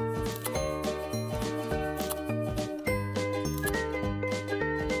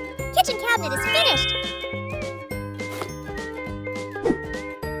 Kitchen cabinet is finished.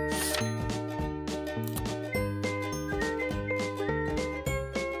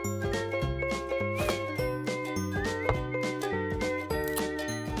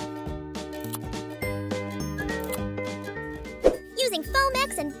 Using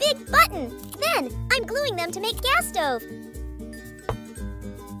Foamex and big button. Then, I'm gluing them to make gas stove.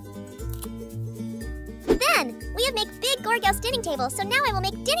 Then, we have make big Gorghouse dining table, so now I will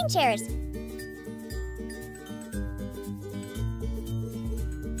make dining chairs.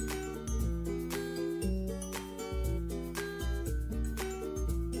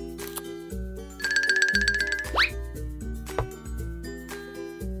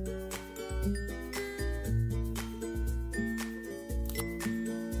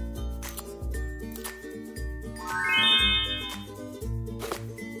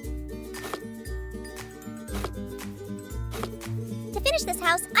 To finish this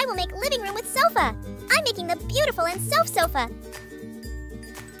house, I will make living room with sofa. I'm making the beautiful and sofa.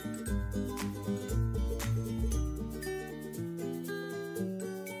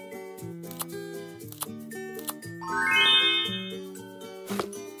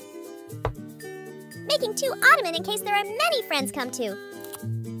 making 2 ottoman in case there are many friends come too.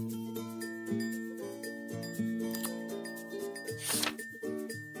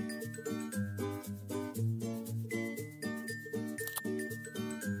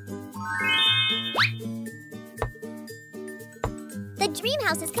 The dream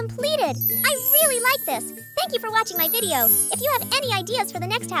house is completed! I really like this! Thank you for watching my video. If you have any ideas for the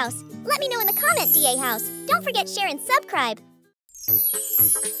next house, let me know in the comment, DA House. Don't forget share and subscribe.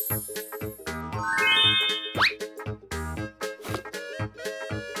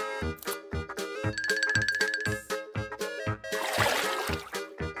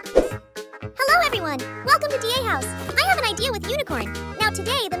 Hello everyone! Welcome to DA House. I have an idea with unicorn. Now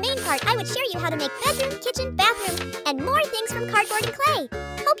today, the main part, I would share you how to make bedroom, kitchen, bathroom, and more things from cardboard and clay.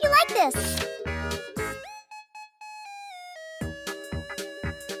 Hope you like this!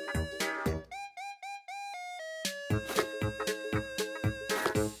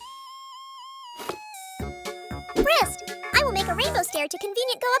 First, I will make a rainbow stair to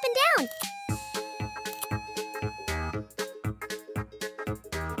convenient go up and down.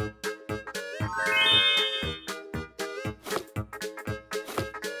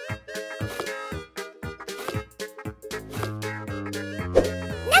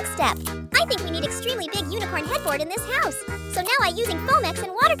 Next step, I think we need extremely big unicorn headboard in this house. So now I'm using Foamex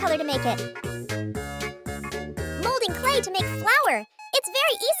and watercolor to make it. Molding clay to make flour. It's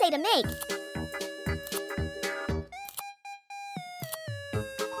very easy to make.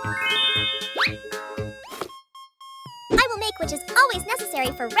 I will make which is always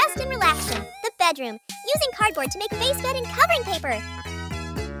necessary for rest and relaxation, the bedroom, using cardboard to make base bed and covering paper.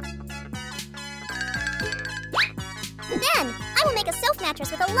 Then, I will make a sofa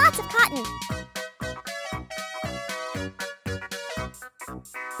mattress with a lots of cotton.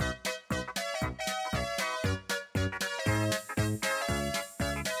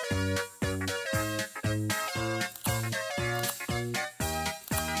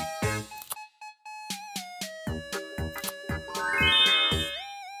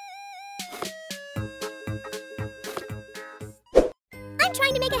 I'm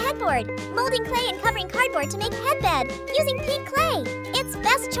trying to make a headboard, molding clay and covering cardboard to make headbed, using pink clay. It's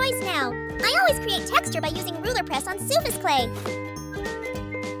best choice now. I always create texture by using ruler press on Sufis clay.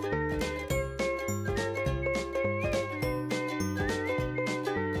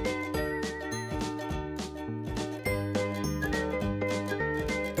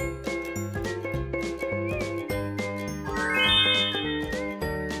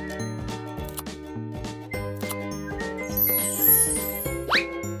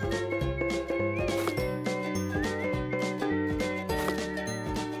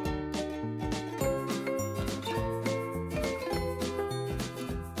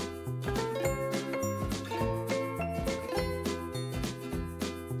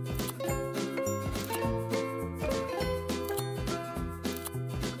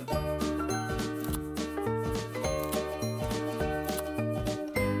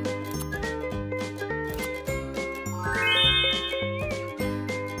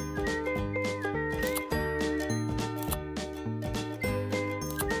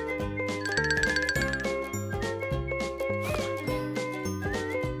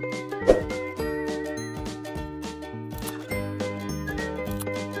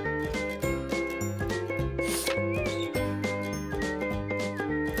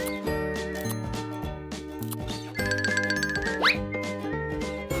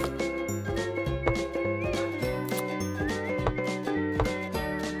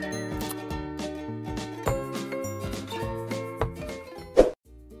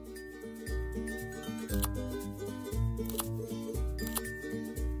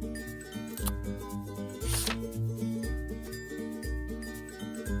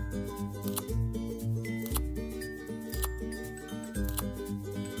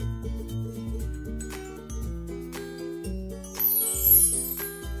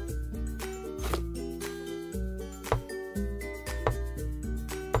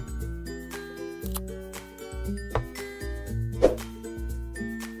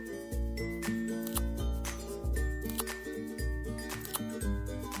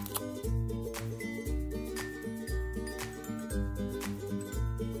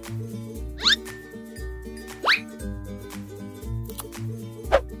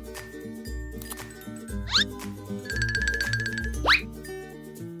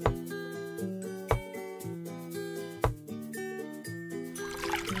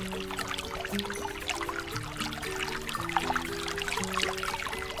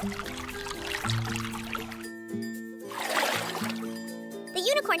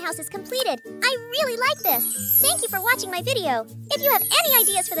 unicorn house is completed. I really like this. Thank you for watching my video. If you have any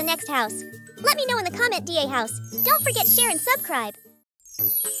ideas for the next house, Let me know in the comment, DA House. Don't forget share and subscribe.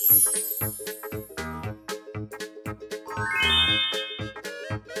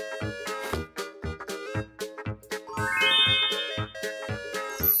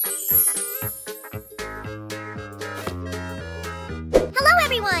 Hello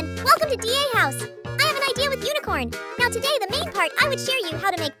everyone! Welcome to DA House. I have an idea with unicorn. Now today the main part I would share you how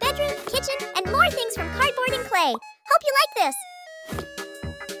to make bedroom, kitchen, and more things from cardboard and clay. Hope you like this.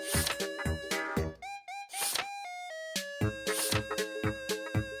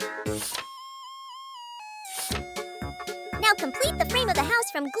 Now complete the frame of the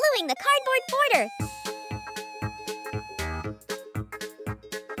house from gluing the cardboard border.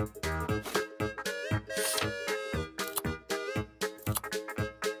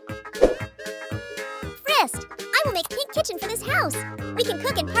 First, I will make pink kitchen for this house. We can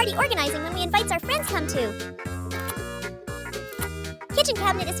cook and party organizing when we invite our friends come too. Kitchen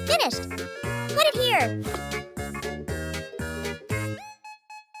cabinet is finished. Put it here.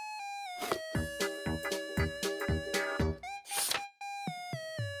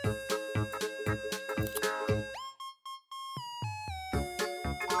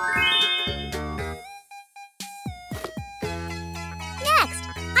 Next,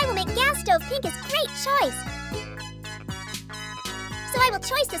 I will make gas stove pink as great choice. So I will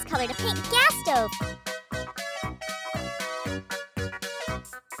choose this color to paint gas stove.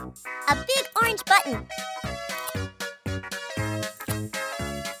 A big orange button.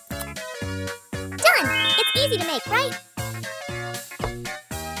 Done! It's easy to make, right?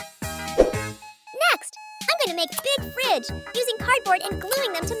 Next, I'm going to make a big fridge using cardboard and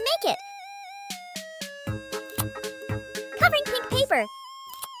gluing them to make it. Covering pink paper.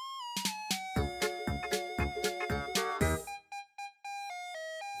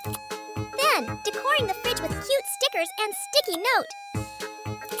 Then, decoring the fridge with cute stickers and sticky note.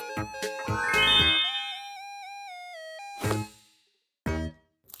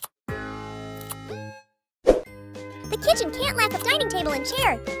 The kitchen can't lack a dining table and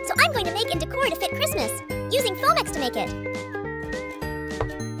chair, so I'm going to make and decor to fit Christmas, using Foamex to make it.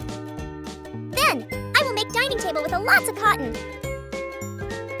 Then, I will make dining table with lots of cotton.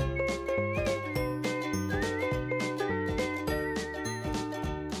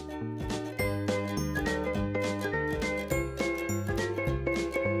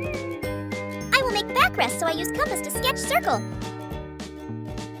 I will make backrest, so I use compass to sketch circle.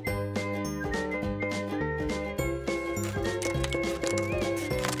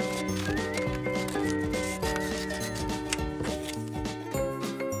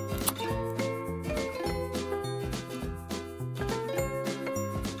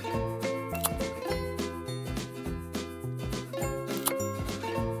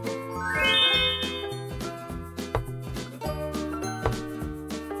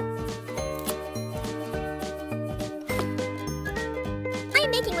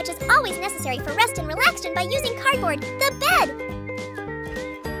 Making which is always necessary for rest and relaxation by using cardboard, the bed.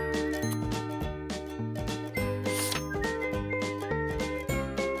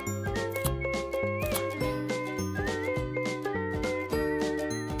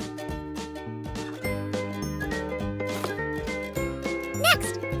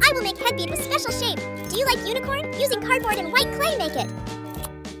 Next, I will make head bead with special shape. Do you like unicorn? Using cardboard and white clay make it.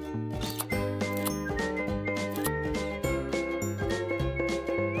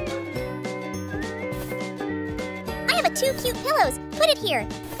 Two cute pillows. Put it here.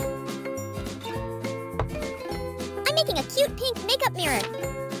 I'm making a cute pink makeup mirror.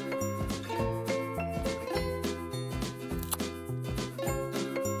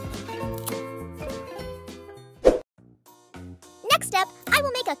 Next up, I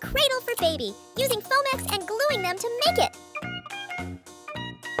will make a cradle for baby, using Foamex and gluing them to make it.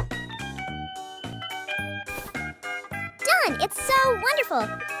 Done! It's so wonderful.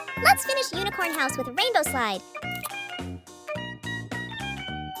 Let's finish Unicorn House with Rainbow Slide.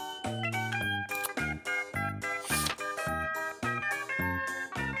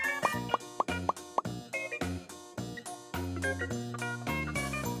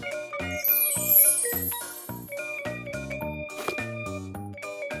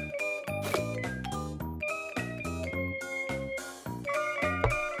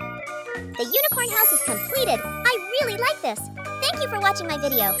 The unicorn house is completed. I really like this. Thank you for watching my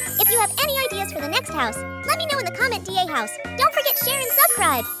video. If you have any ideas for the next house, let me know in the comment DA House. Don't forget share and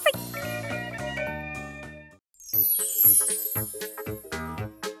subscribe.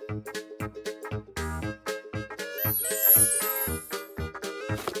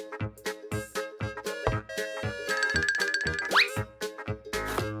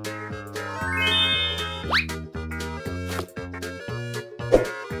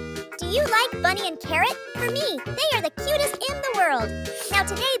 Do you like Bunny, and Carrot? For me, they are the cutest in the world. Now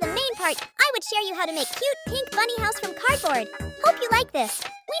today, the main part, I would share you how to make cute pink bunny house from cardboard. Hope you like this.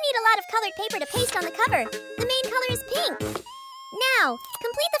 We need a lot of colored paper to paste on the cover. The main color is pink. Now,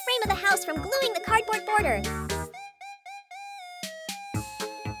 complete the frame of the house from gluing the cardboard border.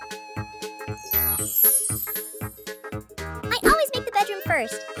 I always make the bedroom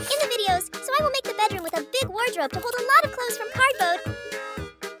first in the videos, so I will make the bedroom with a big wardrobe to hold a lot of clothes from cardboard.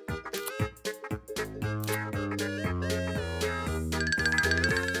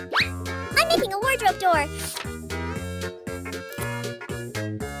 I'm making a wardrobe door.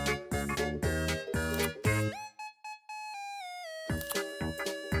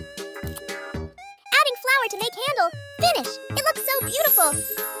 Adding flour to make handle. Finish! It looks so beautiful.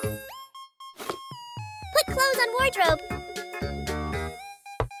 Put clothes on wardrobe.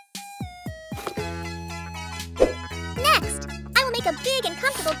 Next, I will make a big and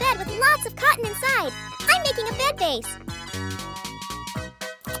comfortable bed with lots of cotton inside. I'm making a bed base.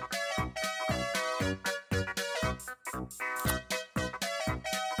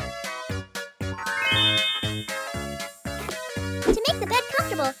 To make the bed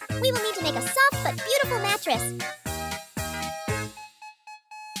comfortable, we will need to make a soft but beautiful mattress.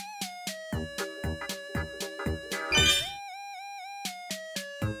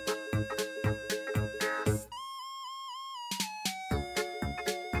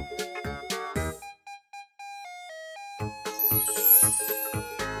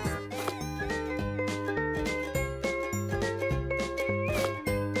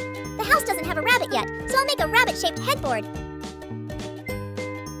 The house doesn't have a rabbit yet, so I'll make a rabbit-shaped headboard.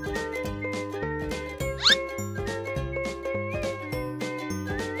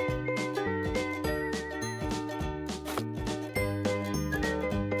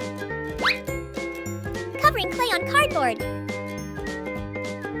 Covering clay on cardboard.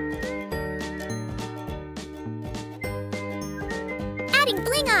 Adding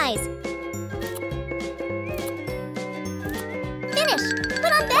bling eyes. Finish.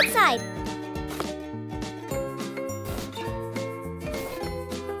 Put on bedside.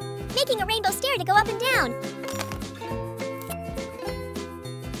 Making a rainbow stair to go up and down.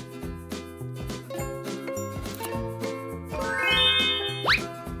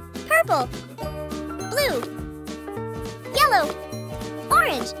 Purple. Blue. Yellow.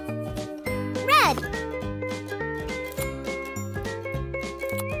 Orange. Red.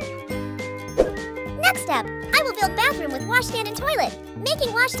 Next step, I will build bathroom with washstand and toilet,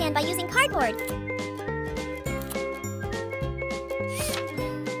 making washstand by using cardboard.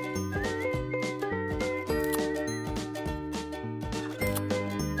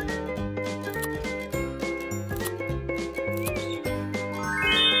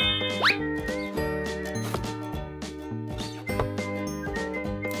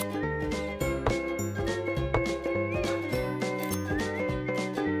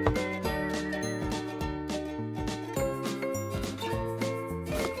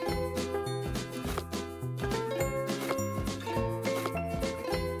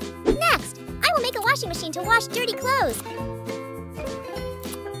 Next, I will make a washing machine to wash dirty clothes.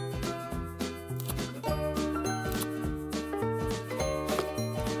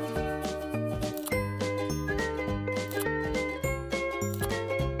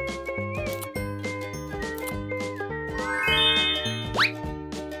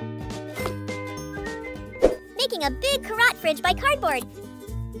 Making a big carrot fridge by cardboard.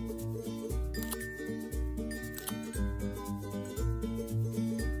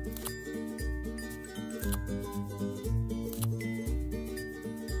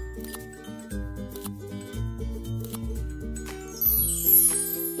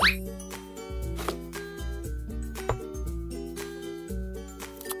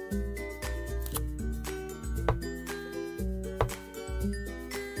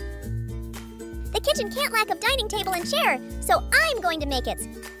 The kitchen can't lack a dining table and chair, so I'm going to make it.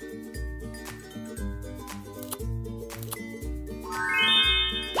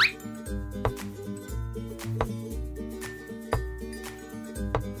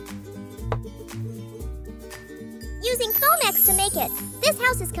 Using Foamex to make it. This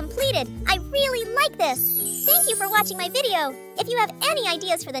house is completed. I really like this. Thank you for watching my video. If you have any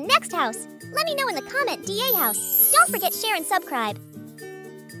ideas for the next house, let me know in the comment DA house. Don't forget share and subscribe.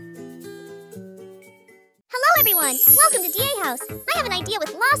 Hello everyone! Welcome to DA House. I have an idea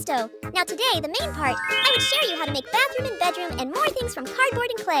with Losto. Now today, the main part, I would share you how to make bathroom and bedroom and more things from cardboard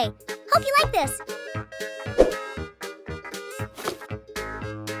and clay. Hope you like this.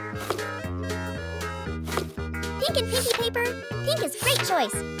 Pink and pinky paper. Pink is great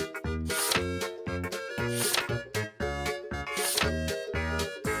choice.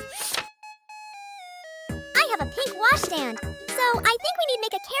 have a pink washstand. So I think we need to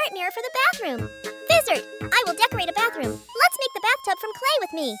make a carrot mirror for the bathroom. Vizzard, I will decorate a bathroom. Let's make the bathtub from clay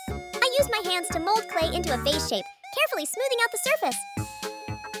with me. I use my hands to mold clay into a vase shape, carefully smoothing out the surface.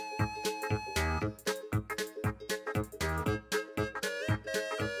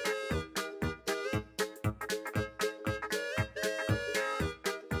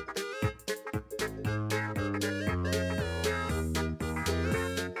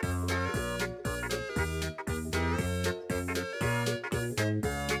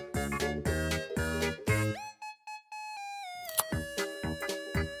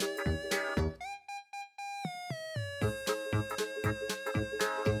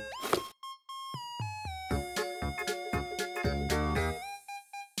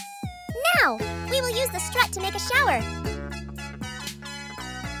 Now, we will use the strut to make a shower.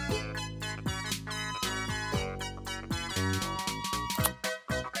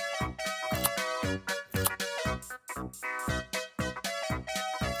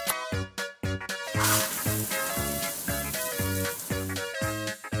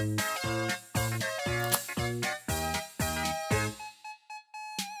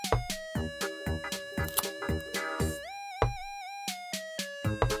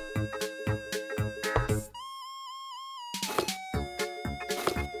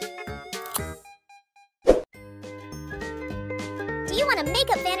 Do you want a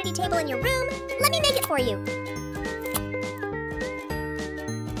makeup vanity table in your room? Let me make it for you.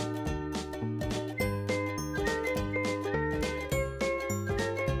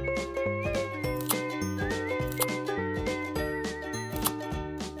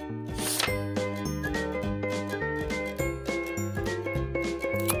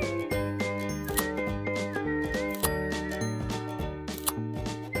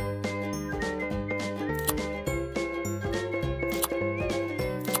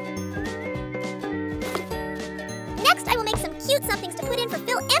 Next, I will make some cute somethings to put in for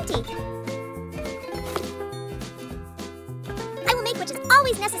Phil empty. I will make which is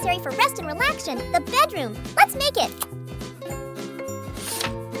always necessary for rest and relaxation, the bedroom. Let's make it.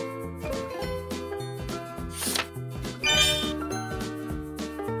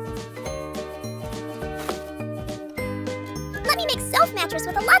 Let me make self mattress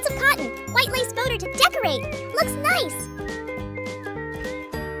with a lots of cotton, white lace boater to decorate. Looks nice.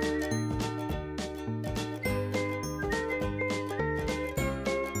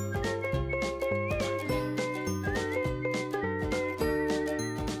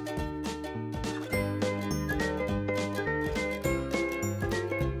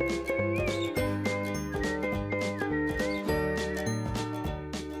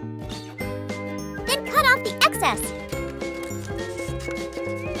 Then cut off the excess.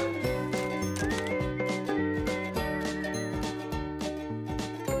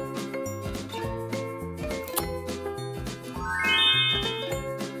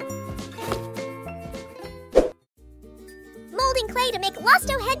 Molding clay to make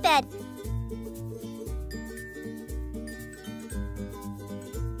Losto headbed.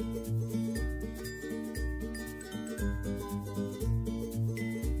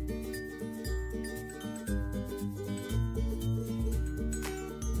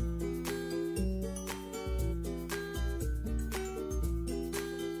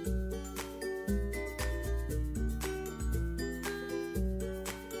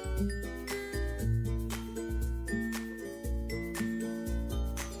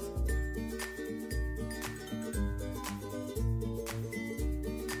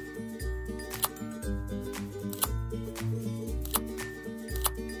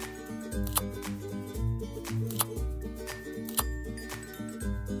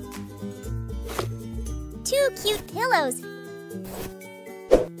 Two cute pillows.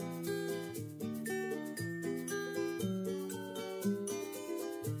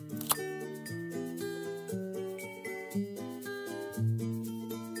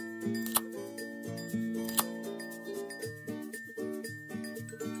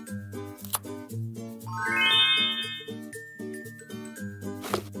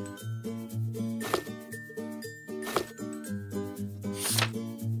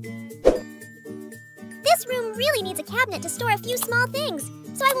 This room really needs a cabinet to store a few small things,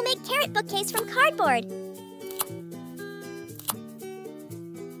 so I will make carrot bookcase from cardboard.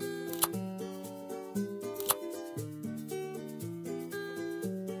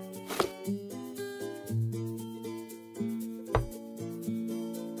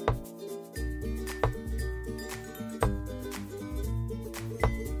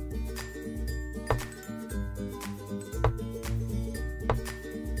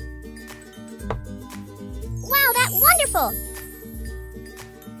 Wow, that's wonderful!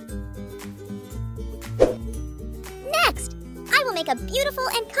 make a beautiful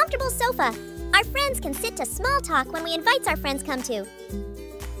and comfortable sofa. Our friends can sit to small talk when we invite our friends come to.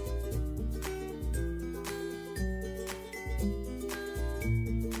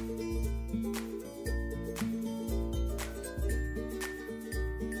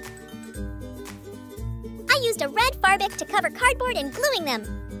 I used a red Farbic to cover cardboard and gluing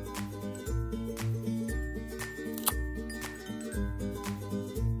them.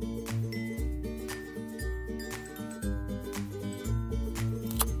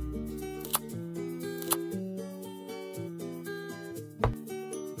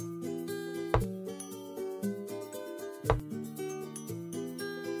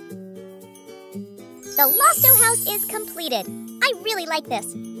 The Losto house is completed. I really like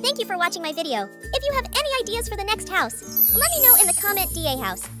this. Thank you for watching my video. If you have any ideas for the next house, let me know in the comment DA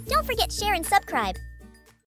house. Don't forget share and subscribe.